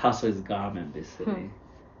 The tassel is garment, basically.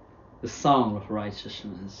 The Son of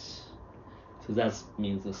Righteousness. So that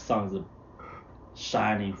means the sun is a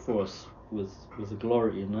shining force with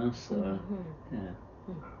glory, you know. So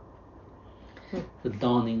the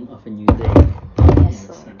dawning of a new day. Yes,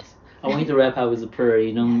 Lord. I want you to wrap up with a prayer.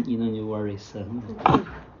 You don't need worries. So.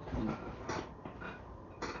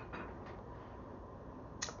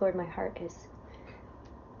 Lord, my heart is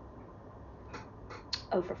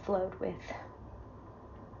overflowed with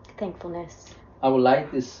thankfulness. I would like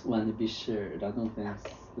this one to be shared. I don't think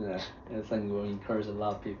I think it will encourage a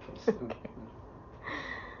lot of people. So.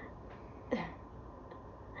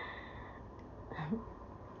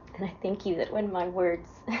 And I thank you that when my words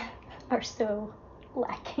are so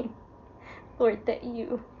lacking, Lord, that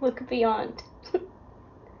you look beyond.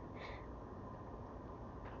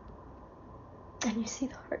 And you see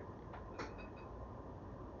the heart.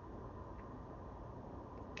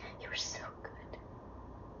 You are so good.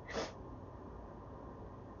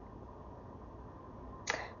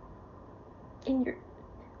 In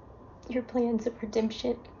your plans of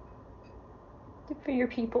redemption for your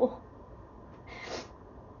people.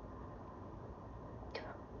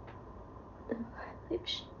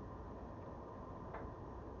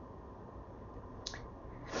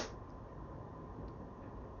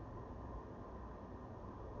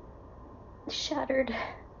 Shattered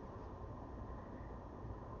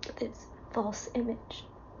this false image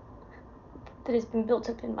that has been built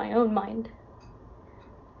up in my own mind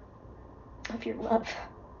of your love.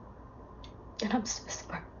 And I'm so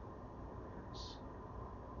sorry.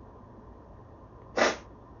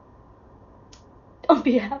 On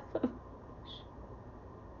behalf of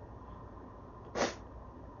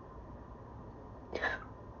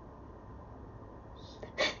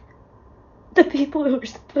the people who are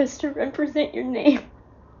supposed to represent your name.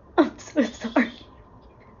 I'm so sorry.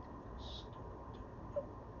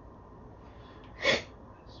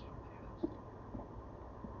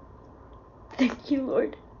 Thank you,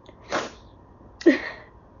 Lord,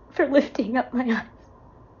 for lifting up my eyes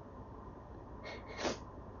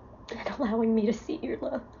and allowing me to see your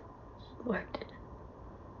love, Lord.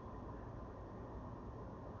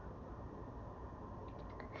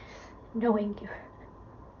 Knowing you,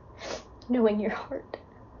 knowing your heart,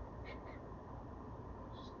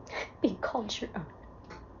 being called your own.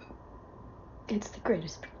 It's the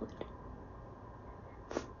greatest privilege.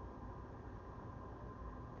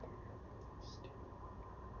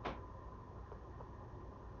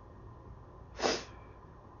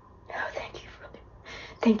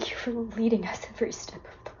 Thank you for leading us every step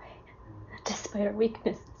of the way, despite our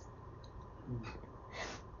weaknesses.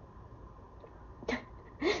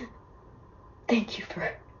 Thank you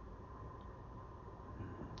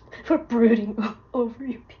for brooding over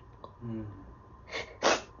your people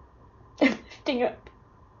and lifting up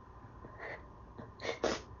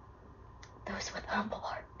those with humble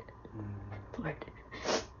heart, Lord,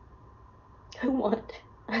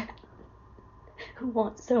 who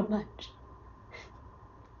want so much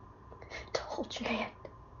to hold your hand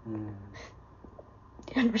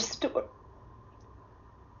and restore.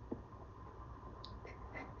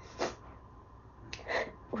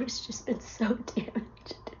 What has just been so damaged.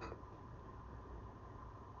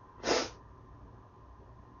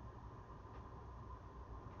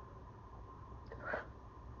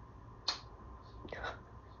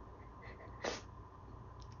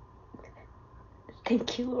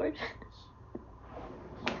 Thank you, Lord,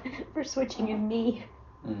 for switching in me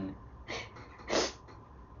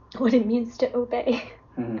what it means to obey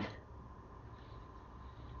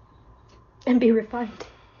and be refined.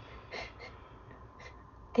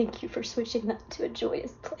 Thank you for switching that to a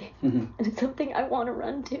joyous place. And it's something I want to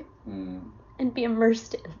run to and be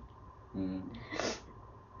immersed in.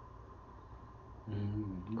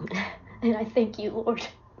 And I thank you, Lord,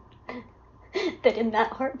 that in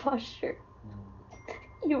that heart posture,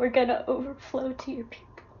 you are going to overflow to your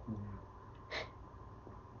people.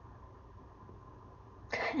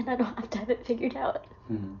 And I don't have to have it figured out.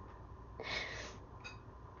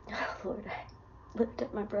 Oh, Lord, I lift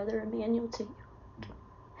up my brother Emmanuel to you.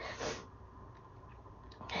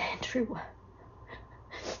 And true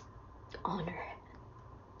honor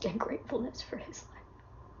and gratefulness for his life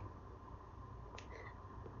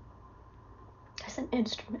as an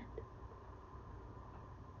instrument.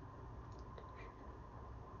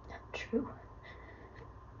 True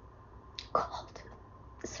called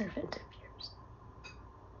servant of yours.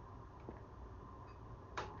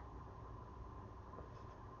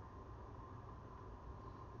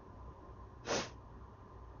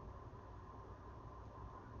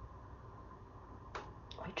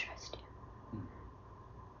 We trust you.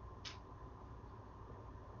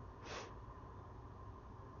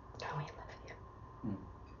 And we love you.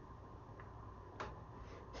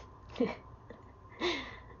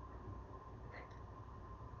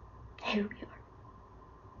 Here we are.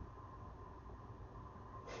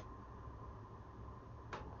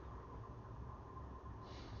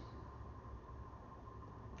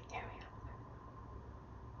 Here we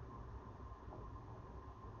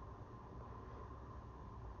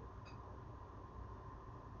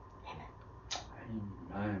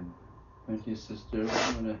are. Amen. Thank you, sister.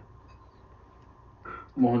 What a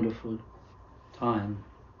wonderful time.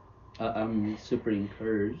 I'm super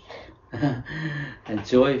encouraged and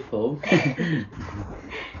joyful and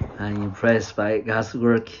impressed by God's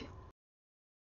work